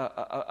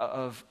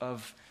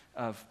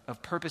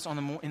purpose in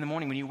the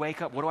morning when you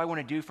wake up. What do I want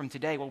to do from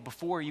today? Well,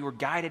 before you were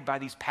guided by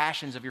these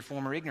passions of your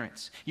former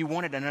ignorance. You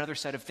wanted another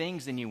set of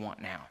things than you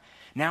want now.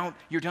 Now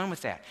you're done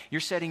with that. You're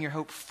setting your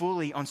hope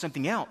fully on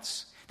something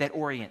else that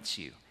orients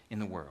you in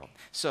the world.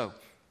 So,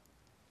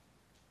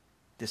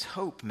 this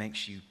hope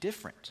makes you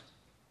different.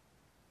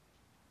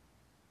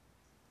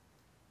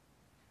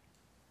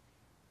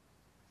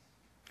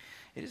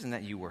 It isn't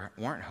that you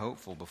weren't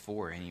hopeful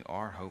before and you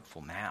are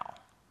hopeful now.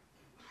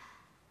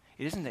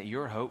 It isn't that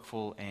you're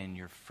hopeful and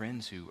your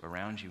friends who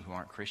around you who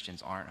aren't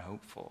Christians aren't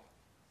hopeful.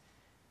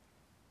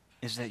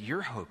 It's that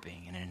you're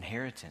hoping in an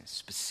inheritance,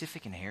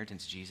 specific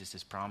inheritance Jesus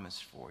has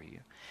promised for you,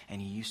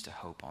 and you used to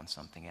hope on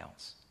something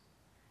else.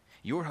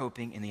 You're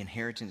hoping in the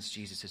inheritance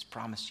Jesus has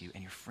promised you,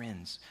 and your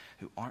friends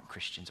who aren't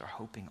Christians are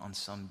hoping on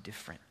some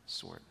different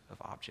sort of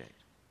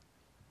object.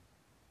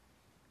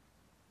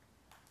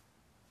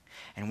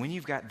 And when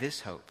you've got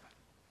this hope,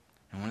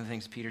 and one of the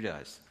things Peter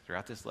does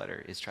throughout this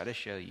letter is try to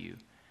show you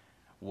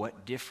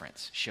what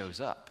difference shows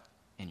up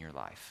in your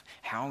life,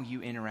 how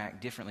you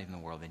interact differently than the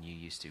world than you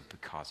used to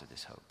because of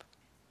this hope.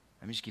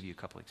 Let me just give you a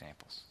couple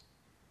examples.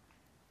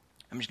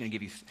 I'm just going to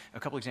give you a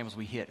couple examples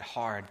we hit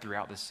hard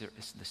throughout the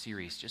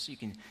series, just so you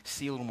can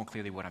see a little more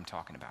clearly what I'm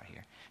talking about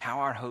here. How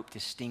our hope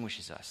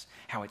distinguishes us,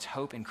 how it's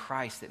hope in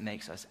Christ that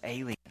makes us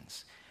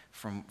aliens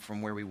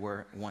from where we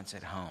were once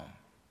at home.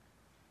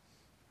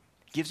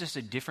 Gives us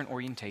a different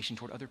orientation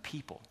toward other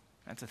people.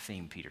 That's a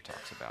theme Peter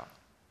talks about.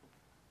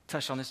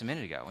 Touched on this a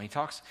minute ago.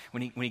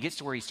 When he gets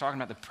to where he's talking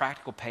about the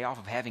practical payoff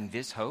of having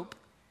this hope,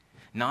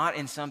 not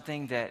in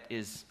something that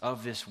is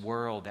of this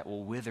world that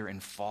will wither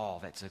and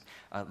fall, that's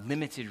a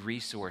limited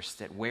resource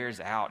that wears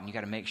out, and you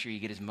got to make sure you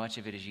get as much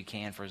of it as you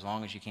can for as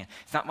long as you can.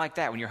 It's not like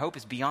that. When your hope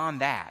is beyond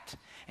that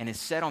and is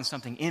set on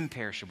something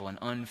imperishable and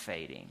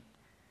unfading,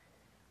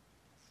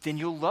 then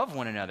you'll love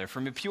one another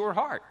from a pure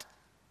heart.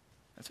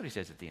 That's what he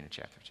says at the end of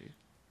chapter 2,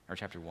 or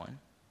chapter 1.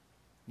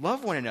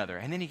 Love one another.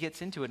 And then he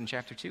gets into it in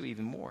chapter 2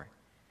 even more.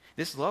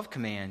 This love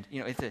command,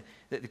 it's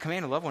the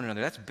command to love one another.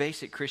 That's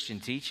basic Christian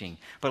teaching.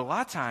 But a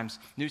lot of times,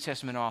 New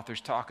Testament authors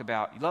talk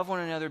about love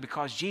one another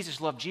because Jesus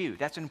loved you.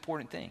 That's an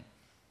important thing.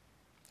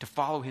 To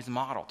follow his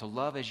model, to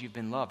love as you've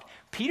been loved.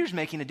 Peter's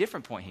making a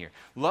different point here.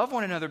 Love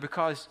one another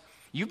because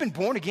you've been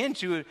born again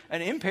to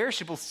an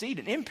imperishable seed,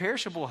 an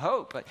imperishable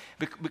hope. But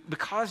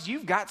because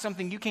you've got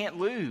something you can't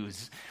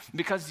lose,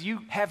 because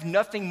you have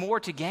nothing more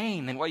to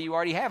gain than what you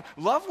already have.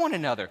 Love one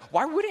another.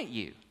 Why wouldn't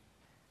you?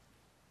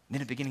 Then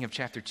at the beginning of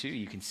chapter 2,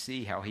 you can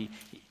see how he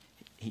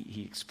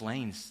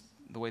explains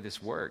the way this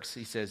works.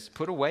 He says,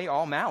 put away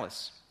all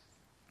malice,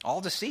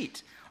 all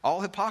deceit,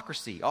 all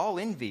hypocrisy, all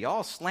envy,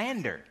 all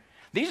slander.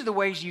 These are the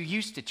ways you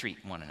used to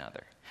treat one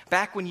another.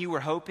 Back when you were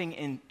hoping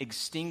in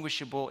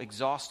extinguishable,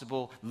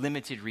 exhaustible,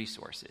 limited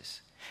resources.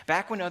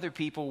 Back when other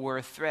people were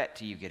a threat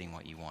to you getting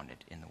what you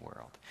wanted in the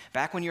world.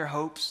 Back when your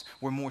hopes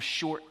were more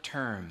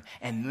short-term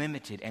and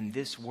limited and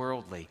this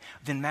worldly,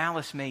 then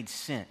malice made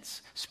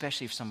sense,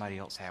 especially if somebody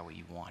else had what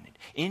you wanted.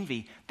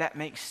 Envy, that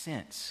makes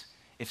sense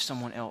if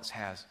someone else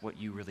has what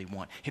you really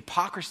want.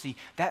 Hypocrisy,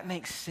 that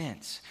makes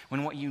sense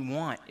when what you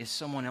want is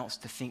someone else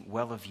to think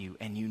well of you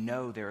and you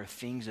know there are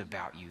things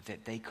about you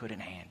that they couldn't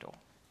handle.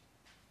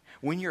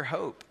 When your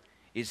hope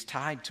is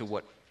tied to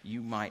what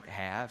you might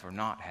have or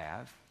not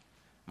have,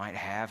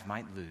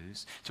 might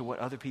lose, to what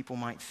other people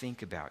might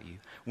think about you,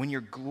 when your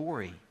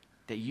glory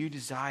that you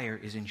desire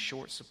is in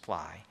short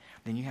supply,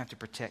 then you have to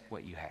protect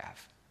what you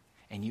have,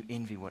 and you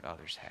envy what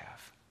others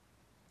have.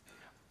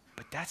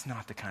 But that's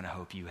not the kind of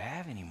hope you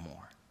have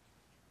anymore.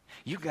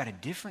 You've got a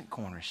different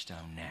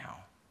cornerstone now.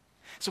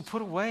 So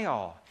put away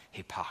all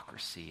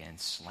hypocrisy and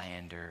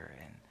slander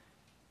and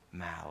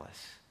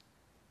malice.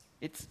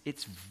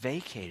 It's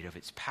vacated of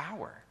its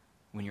power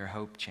when your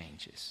hope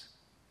changes.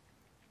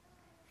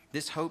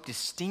 This hope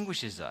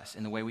distinguishes us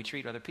in the way we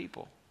treat other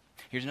people.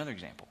 Here's another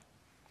example.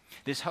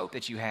 This hope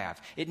that you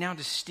have, it now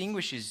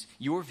distinguishes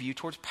your view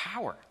towards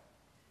power.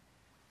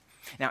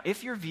 Now,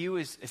 if your view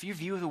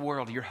of the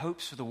world, your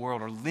hopes for the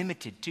world are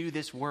limited to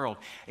this world,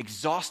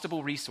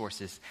 exhaustible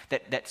resources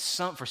that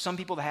for some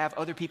people to have,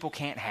 other people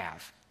can't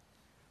have.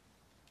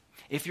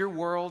 If your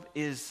world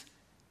is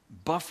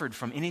buffered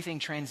from anything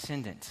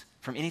transcendent,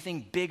 from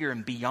anything bigger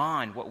and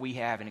beyond what we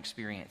have and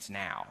experience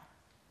now,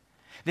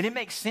 then it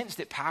makes sense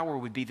that power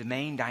would be the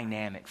main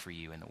dynamic for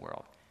you in the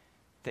world.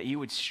 That you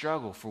would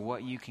struggle for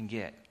what you can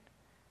get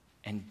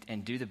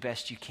and do the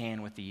best you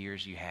can with the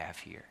years you have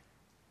here.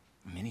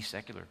 Many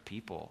secular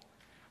people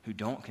who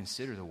don't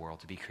consider the world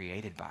to be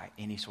created by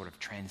any sort of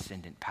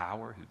transcendent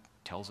power who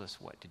tells us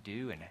what to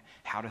do and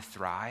how to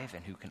thrive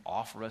and who can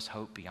offer us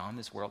hope beyond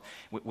this world.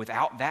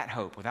 Without that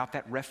hope, without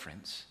that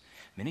reference,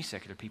 many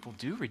secular people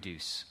do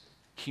reduce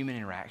human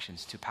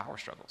interactions to power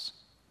struggles.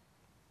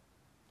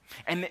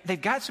 And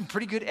they've got some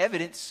pretty good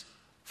evidence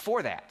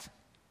for that,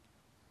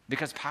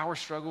 because power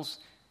struggles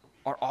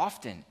are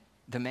often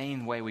the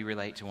main way we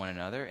relate to one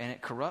another, and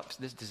it corrupts,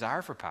 this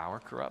desire for power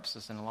corrupts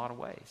us in a lot of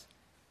ways.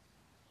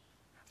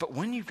 But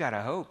when you've got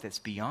a hope that's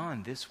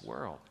beyond this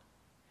world,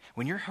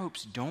 when your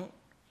hopes don't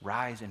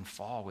rise and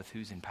fall with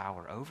who's in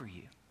power over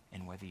you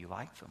and whether you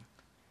like them,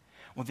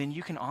 well, then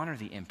you can honor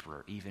the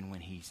emperor even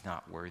when he's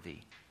not worthy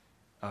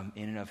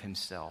in and of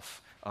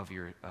himself of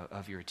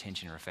your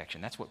attention or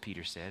affection. That's what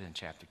Peter said in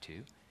chapter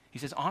 2. He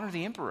says, honor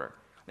the emperor.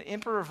 The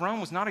emperor of Rome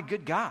was not a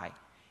good guy.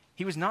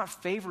 He was not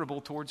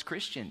favorable towards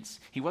Christians.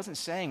 He wasn't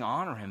saying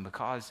honor him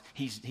because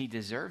he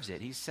deserves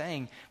it. He's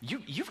saying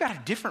you've got a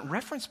different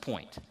reference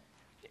point.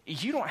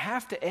 You don't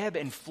have to ebb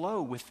and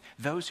flow with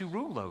those who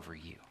rule over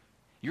you.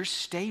 You're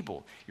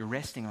stable. You're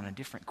resting on a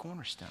different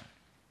cornerstone.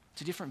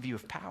 It's a different view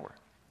of power.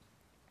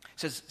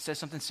 Says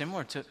something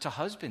similar to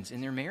husbands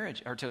in their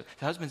marriage, or to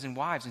husbands and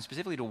wives, and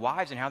specifically to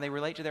wives and how they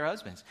relate to their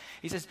husbands.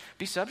 He says,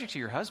 be subject to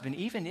your husband,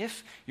 even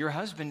if your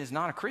husband is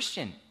not a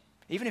Christian,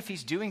 even if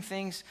he's doing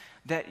things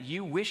that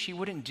you wish he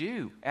wouldn't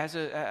do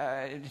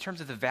in terms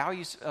of the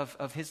values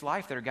of his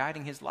life that are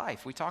guiding his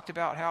life. We talked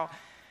about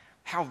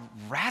how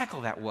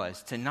radical that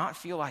was, to not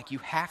feel like you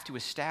have to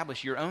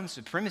establish your own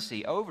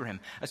supremacy over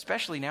him,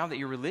 especially now that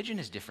your religion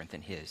is different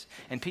than his.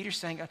 And Peter's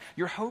saying,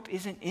 your hope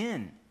isn't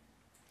in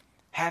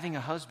having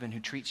a husband who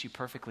treats you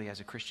perfectly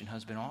as a Christian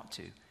husband ought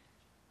to.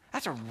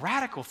 That's a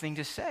radical thing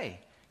to say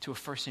to a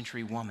first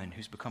century woman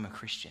who's become a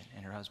Christian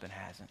and her husband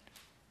hasn't.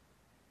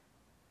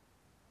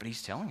 But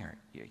he's telling her,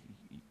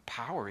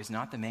 power is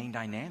not the main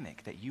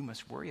dynamic that you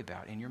must worry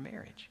about in your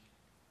marriage.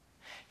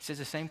 He says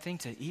the same thing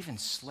to even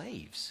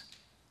slaves.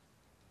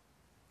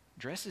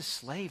 Dressed as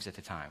slaves at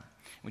the time.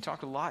 We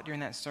talked a lot during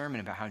that sermon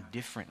about how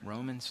different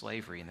Roman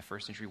slavery in the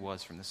first century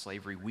was from the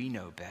slavery we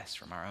know best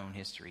from our own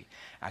history.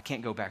 I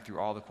can't go back through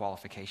all the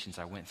qualifications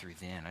I went through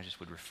then. I just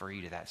would refer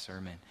you to that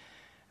sermon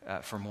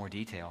for more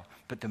detail.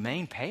 But the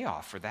main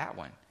payoff for that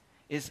one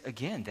is,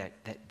 again,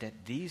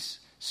 that these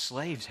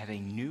slaves have a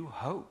new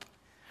hope,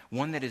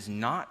 one that is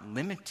not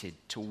limited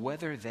to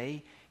whether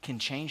they can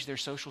change their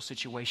social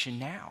situation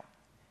now.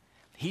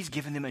 He's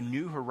given them a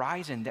new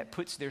horizon that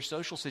puts their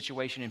social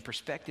situation in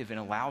perspective and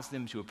allows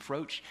them to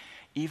approach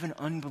even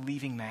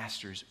unbelieving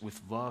masters with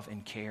love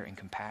and care and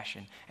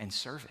compassion and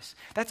service.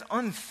 That's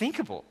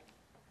unthinkable.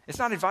 It's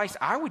not advice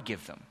I would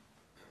give them.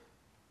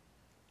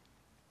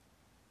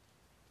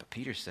 But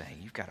Peter's saying,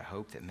 you've got a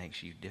hope that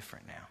makes you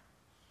different now.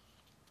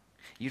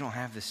 You don't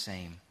have the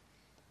same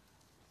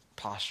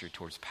posture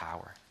towards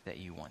power that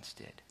you once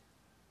did.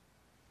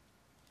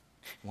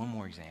 One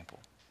more example.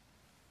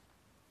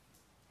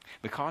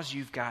 Because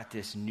you've got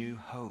this new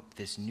hope,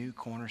 this new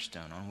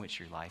cornerstone on which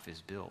your life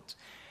is built,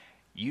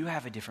 you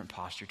have a different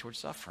posture towards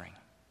suffering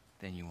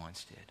than you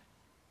once did.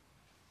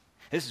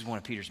 This is one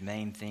of Peter's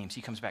main themes.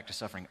 He comes back to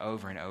suffering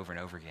over and over and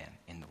over again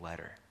in the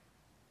letter.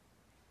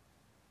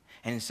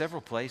 And in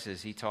several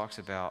places, he talks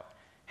about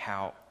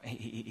how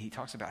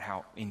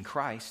in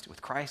Christ,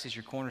 with Christ as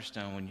your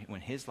cornerstone,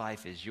 when his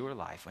life is your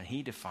life, when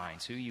he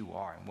defines who you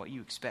are and what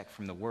you expect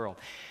from the world,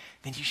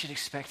 then you should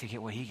expect to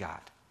get what he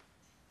got.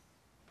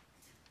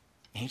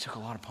 And he took a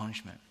lot of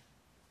punishment.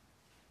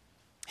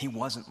 He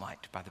wasn't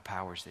liked by the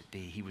powers that be.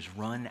 He was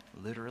run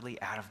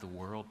literally out of the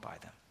world by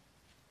them.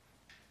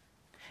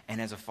 And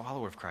as a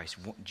follower of Christ,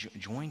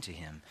 joined to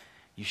him,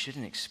 you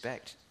shouldn't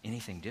expect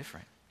anything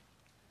different.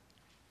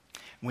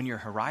 When your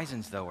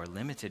horizons, though, are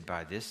limited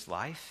by this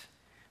life,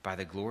 by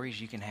the glories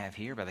you can have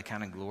here, by the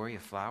kind of glory a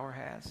flower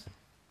has,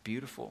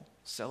 beautiful,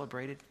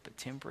 celebrated, but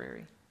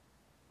temporary,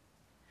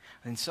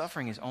 then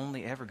suffering is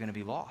only ever going to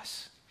be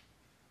loss.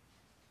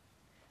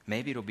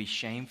 Maybe it'll be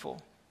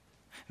shameful.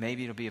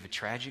 Maybe it'll be of a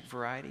tragic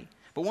variety.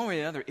 But one way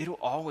or another, it'll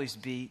always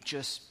be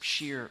just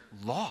sheer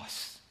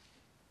loss.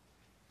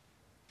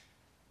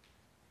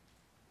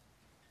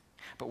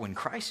 But when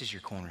Christ is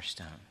your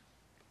cornerstone,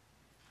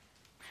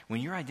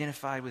 when you're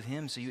identified with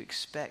him so you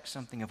expect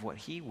something of what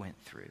he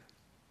went through,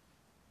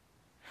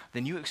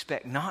 then you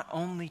expect not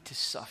only to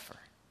suffer,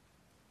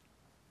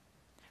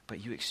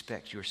 but you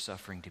expect your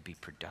suffering to be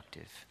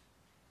productive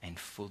and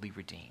fully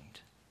redeemed,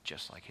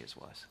 just like his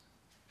was.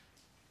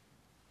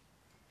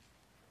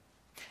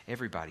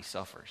 Everybody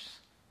suffers.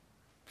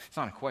 It's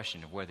not a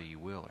question of whether you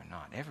will or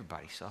not.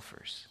 Everybody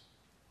suffers.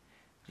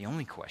 The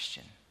only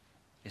question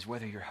is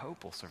whether your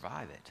hope will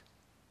survive it.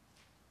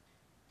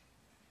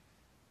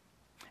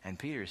 And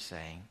Peter is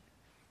saying,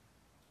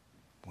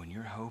 when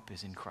your hope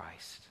is in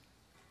Christ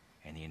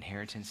and the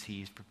inheritance he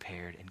has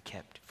prepared and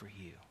kept for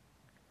you,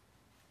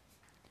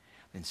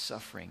 then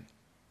suffering,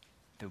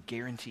 though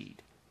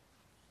guaranteed,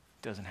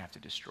 doesn't have to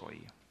destroy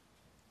you.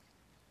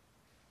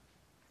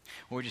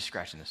 Well, we're just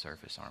scratching the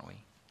surface, aren't we?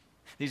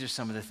 These are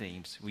some of the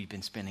themes we've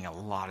been spending a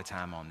lot of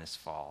time on this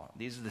fall.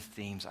 These are the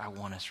themes I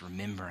want us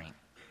remembering.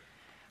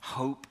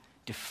 Hope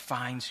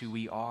defines who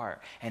we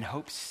are, and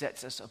hope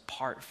sets us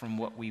apart from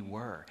what we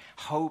were.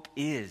 Hope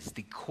is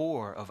the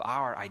core of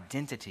our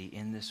identity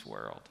in this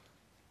world.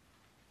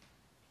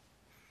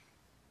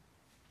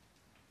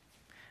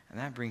 And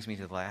that brings me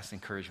to the last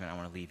encouragement I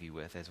want to leave you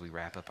with as we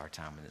wrap up our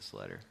time in this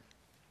letter.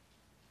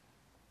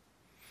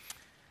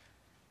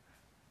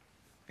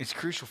 It's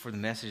crucial for the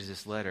message of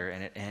this letter,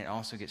 and it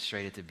also gets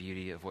straight at the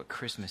beauty of what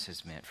Christmas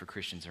has meant for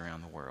Christians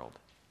around the world.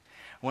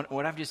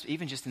 What I've just,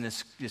 even just in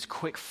this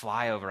quick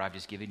flyover I've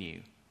just given you,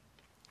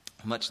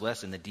 much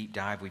less in the deep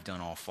dive we've done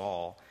all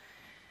fall,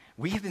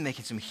 we have been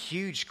making some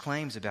huge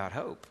claims about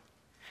hope.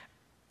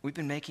 We've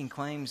been making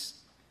claims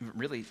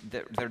really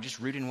that are just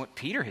rooted in what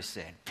Peter has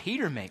said.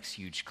 Peter makes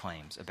huge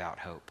claims about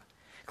hope.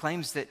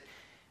 Claims that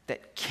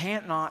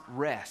cannot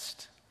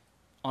rest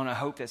on a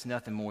hope that's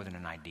nothing more than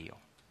an ideal.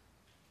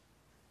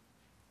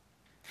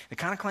 The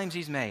kind of claims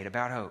he's made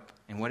about hope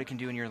and what it can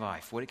do in your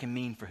life, what it can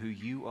mean for who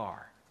you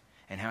are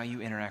and how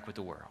you interact with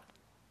the world,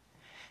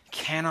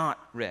 cannot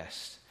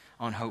rest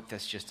on hope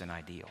that's just an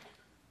ideal.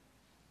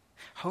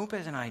 Hope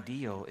as an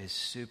ideal is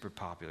super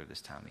popular this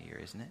time of year,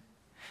 isn't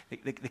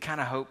it? The kind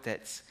of hope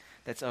that's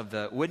of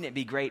the wouldn't it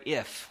be great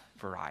if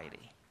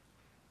variety.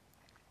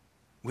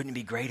 Wouldn't it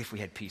be great if we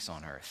had peace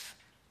on earth?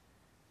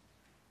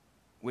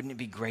 Wouldn't it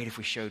be great if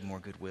we showed more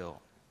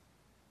goodwill?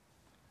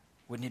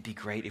 Wouldn't it be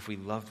great if we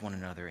loved one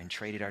another and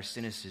traded our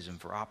cynicism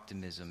for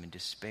optimism and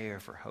despair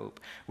for hope?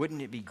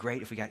 Wouldn't it be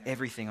great if we got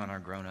everything on our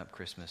grown-up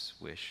Christmas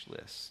wish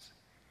list?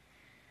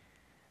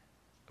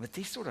 But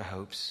these sort of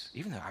hopes,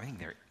 even though I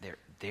think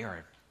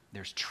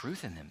there's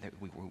truth in them, that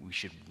we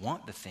should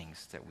want the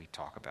things that we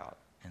talk about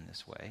in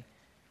this way,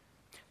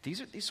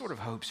 these sort of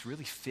hopes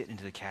really fit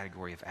into the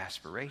category of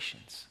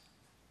aspirations,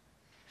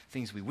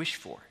 things we wish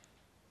for,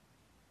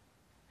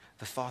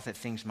 the thought that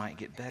things might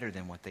get better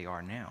than what they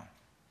are now.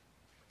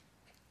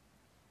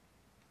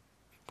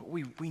 But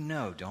we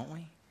know, don't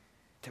we,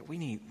 that we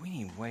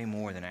need way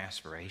more than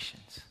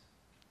aspirations.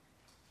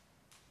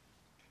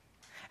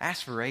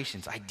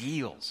 Aspirations,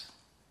 ideals,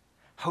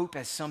 hope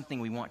as something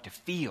we want to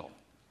feel.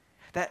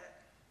 That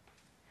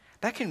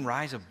can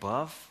rise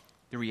above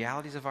the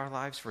realities of our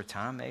lives for a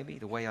time, maybe.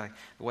 The way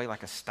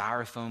like a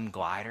styrofoam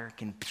glider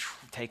can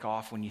take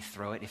off when you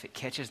throw it. If it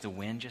catches the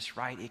wind just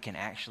right, it can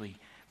actually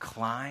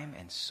climb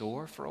and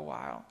soar for a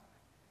while.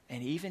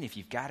 And even if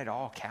you've got it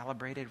all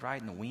calibrated right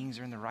and the wings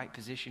are in the right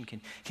position,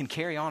 can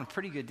carry on a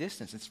pretty good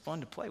distance. It's fun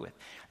to play with.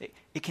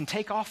 It can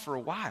take off for a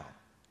while.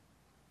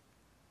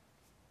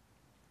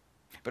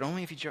 But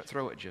only if you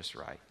throw it just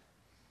right.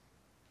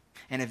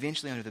 And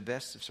eventually, under the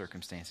best of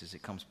circumstances,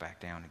 it comes back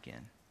down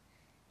again.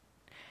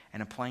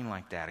 And a plane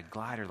like that, a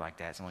glider like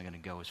that, is only going to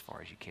go as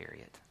far as you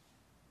carry it.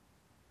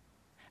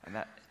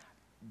 And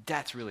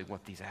that's really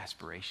what these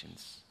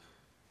aspirations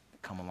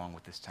that come along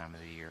with this time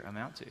of the year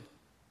amount to.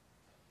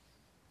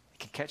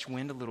 Can catch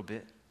wind a little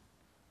bit,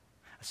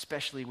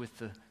 especially with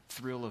the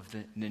thrill of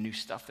the new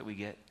stuff that we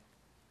get.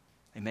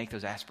 They make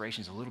those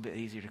aspirations a little bit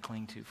easier to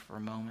cling to for a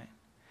moment.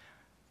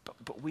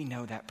 But we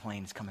know that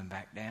plane is coming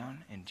back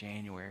down in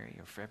January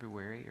or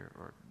February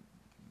or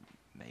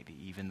maybe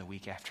even the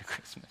week after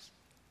Christmas.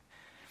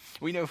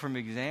 We know from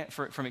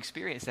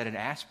experience that an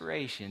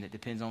aspiration that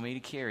depends on me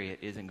to carry it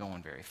isn't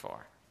going very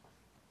far.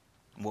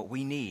 What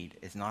we need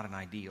is not an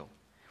ideal.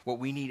 What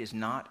we need is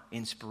not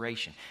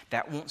inspiration.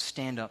 That won't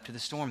stand up to the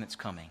storm that's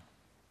coming.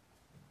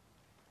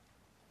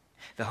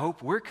 The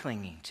hope we're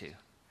clinging to,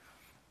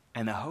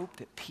 and the hope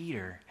that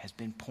Peter has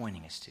been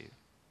pointing us to,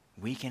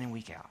 week in and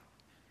week out,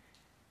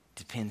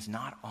 depends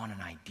not on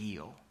an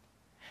ideal,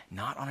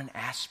 not on an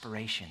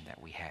aspiration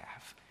that we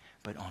have,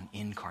 but on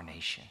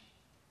incarnation,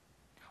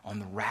 on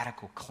the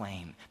radical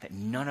claim that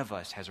none of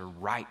us has a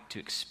right to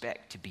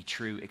expect to be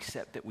true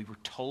except that we were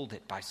told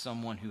it by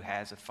someone who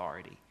has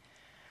authority.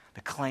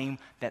 The claim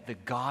that the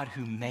God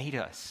who made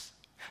us,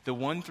 the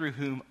one through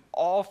whom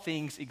all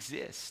things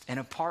exist and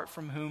apart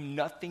from whom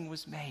nothing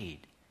was made,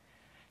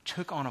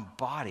 took on a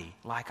body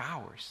like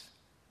ours,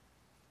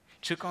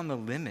 took on the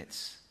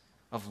limits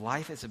of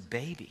life as a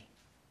baby,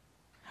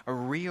 a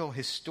real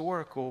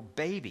historical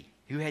baby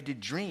who had to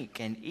drink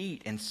and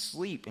eat and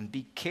sleep and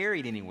be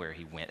carried anywhere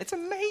he went. It's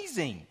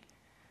amazing.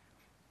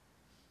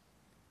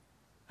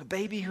 A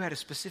baby who had a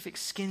specific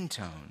skin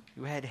tone,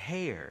 who had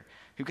hair,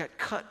 who got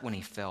cut when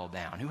he fell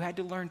down, who had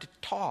to learn to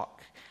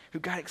talk, who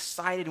got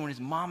excited when his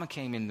mama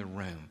came in the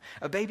room.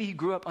 A baby who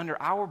grew up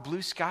under our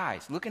blue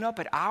skies, looking up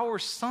at our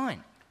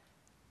sun.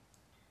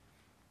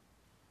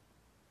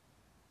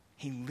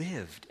 He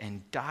lived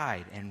and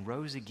died and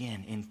rose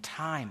again in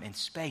time and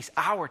space,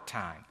 our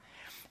time,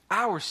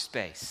 our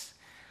space.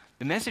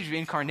 The message of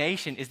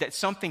incarnation is that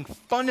something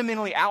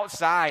fundamentally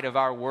outside of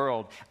our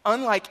world,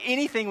 unlike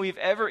anything we've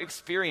ever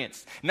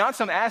experienced, not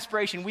some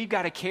aspiration we've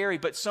got to carry,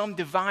 but some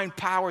divine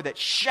power that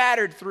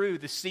shattered through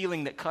the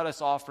ceiling that cut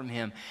us off from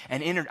him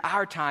and entered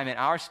our time and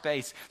our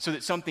space so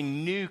that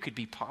something new could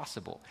be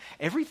possible.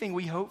 Everything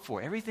we hope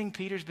for, everything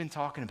Peter's been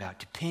talking about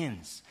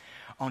depends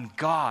on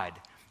God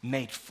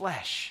made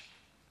flesh.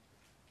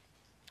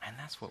 And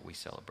that's what we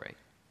celebrate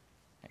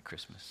at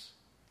Christmas.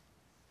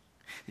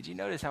 Did you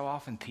notice how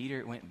often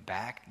Peter went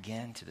back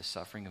again to the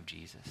suffering of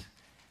Jesus?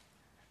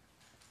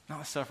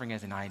 Not suffering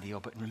as an ideal,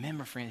 but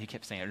remember, friends, he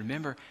kept saying it.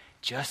 Remember,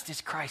 just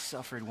as Christ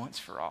suffered once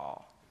for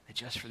all,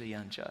 just for the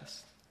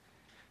unjust.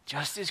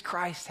 Just as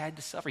Christ had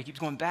to suffer. He keeps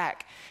going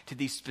back to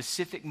these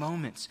specific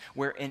moments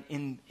where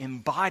an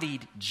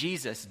embodied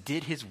Jesus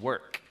did his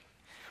work.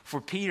 For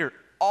Peter,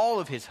 all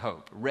of his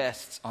hope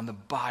rests on the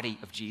body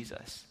of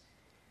Jesus.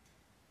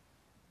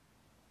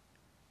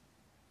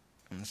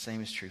 And the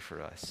same is true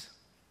for us.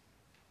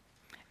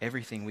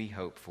 Everything we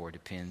hope for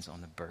depends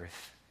on the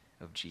birth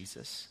of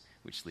Jesus,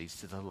 which leads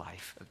to the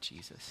life of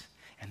Jesus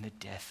and the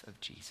death of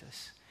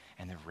Jesus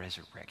and the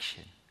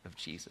resurrection of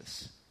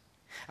Jesus.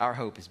 Our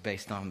hope is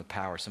based on the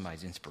power of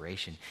somebody's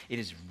inspiration. It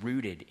is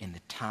rooted in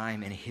the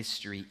time and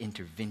history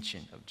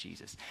intervention of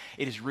Jesus.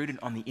 It is rooted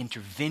on the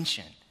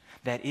intervention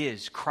that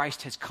is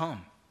Christ has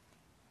come.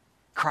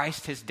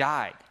 Christ has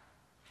died.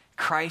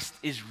 Christ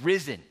is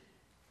risen.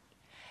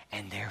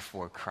 And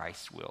therefore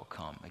Christ will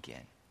come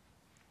again.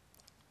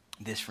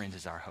 This, friends,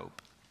 is our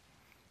hope.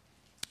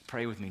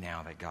 Pray with me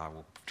now that God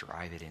will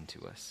drive it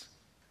into us.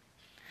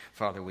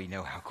 Father, we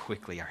know how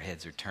quickly our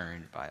heads are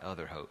turned by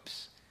other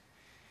hopes,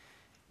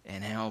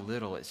 and how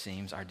little, it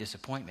seems, our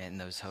disappointment in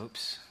those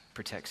hopes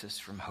protects us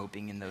from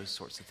hoping in those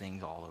sorts of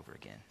things all over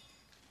again.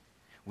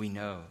 We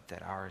know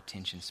that our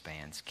attention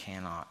spans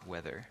cannot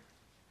weather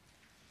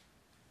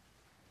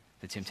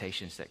the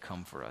temptations that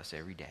come for us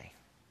every day.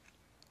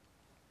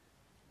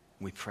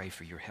 We pray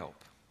for your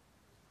help.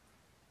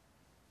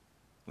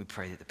 We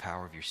pray that the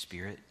power of your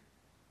Spirit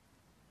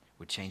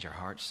would change our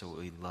hearts so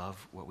we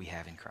love what we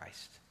have in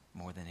Christ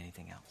more than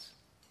anything else.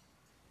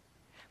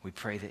 We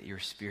pray that your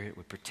Spirit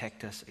would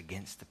protect us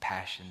against the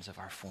passions of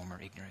our former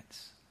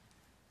ignorance,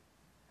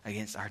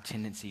 against our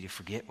tendency to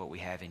forget what we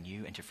have in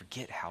you and to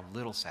forget how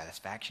little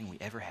satisfaction we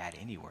ever had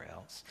anywhere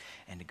else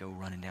and to go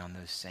running down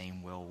those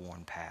same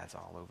well-worn paths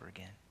all over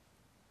again.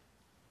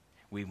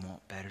 We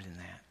want better than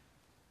that.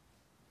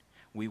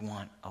 We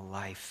want a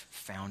life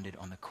founded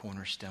on the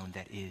cornerstone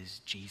that is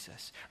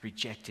Jesus,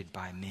 rejected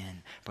by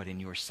men, but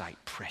in your sight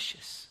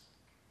precious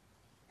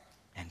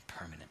and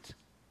permanent.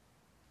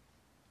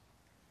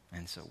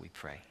 And so we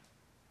pray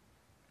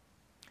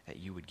that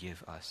you would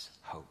give us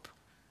hope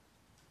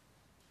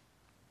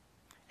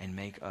and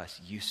make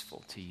us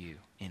useful to you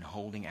in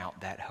holding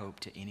out that hope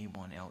to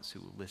anyone else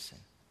who will listen.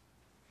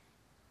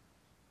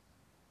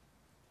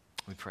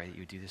 We pray that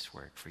you would do this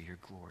work for your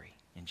glory.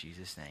 In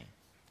Jesus' name,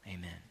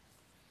 amen.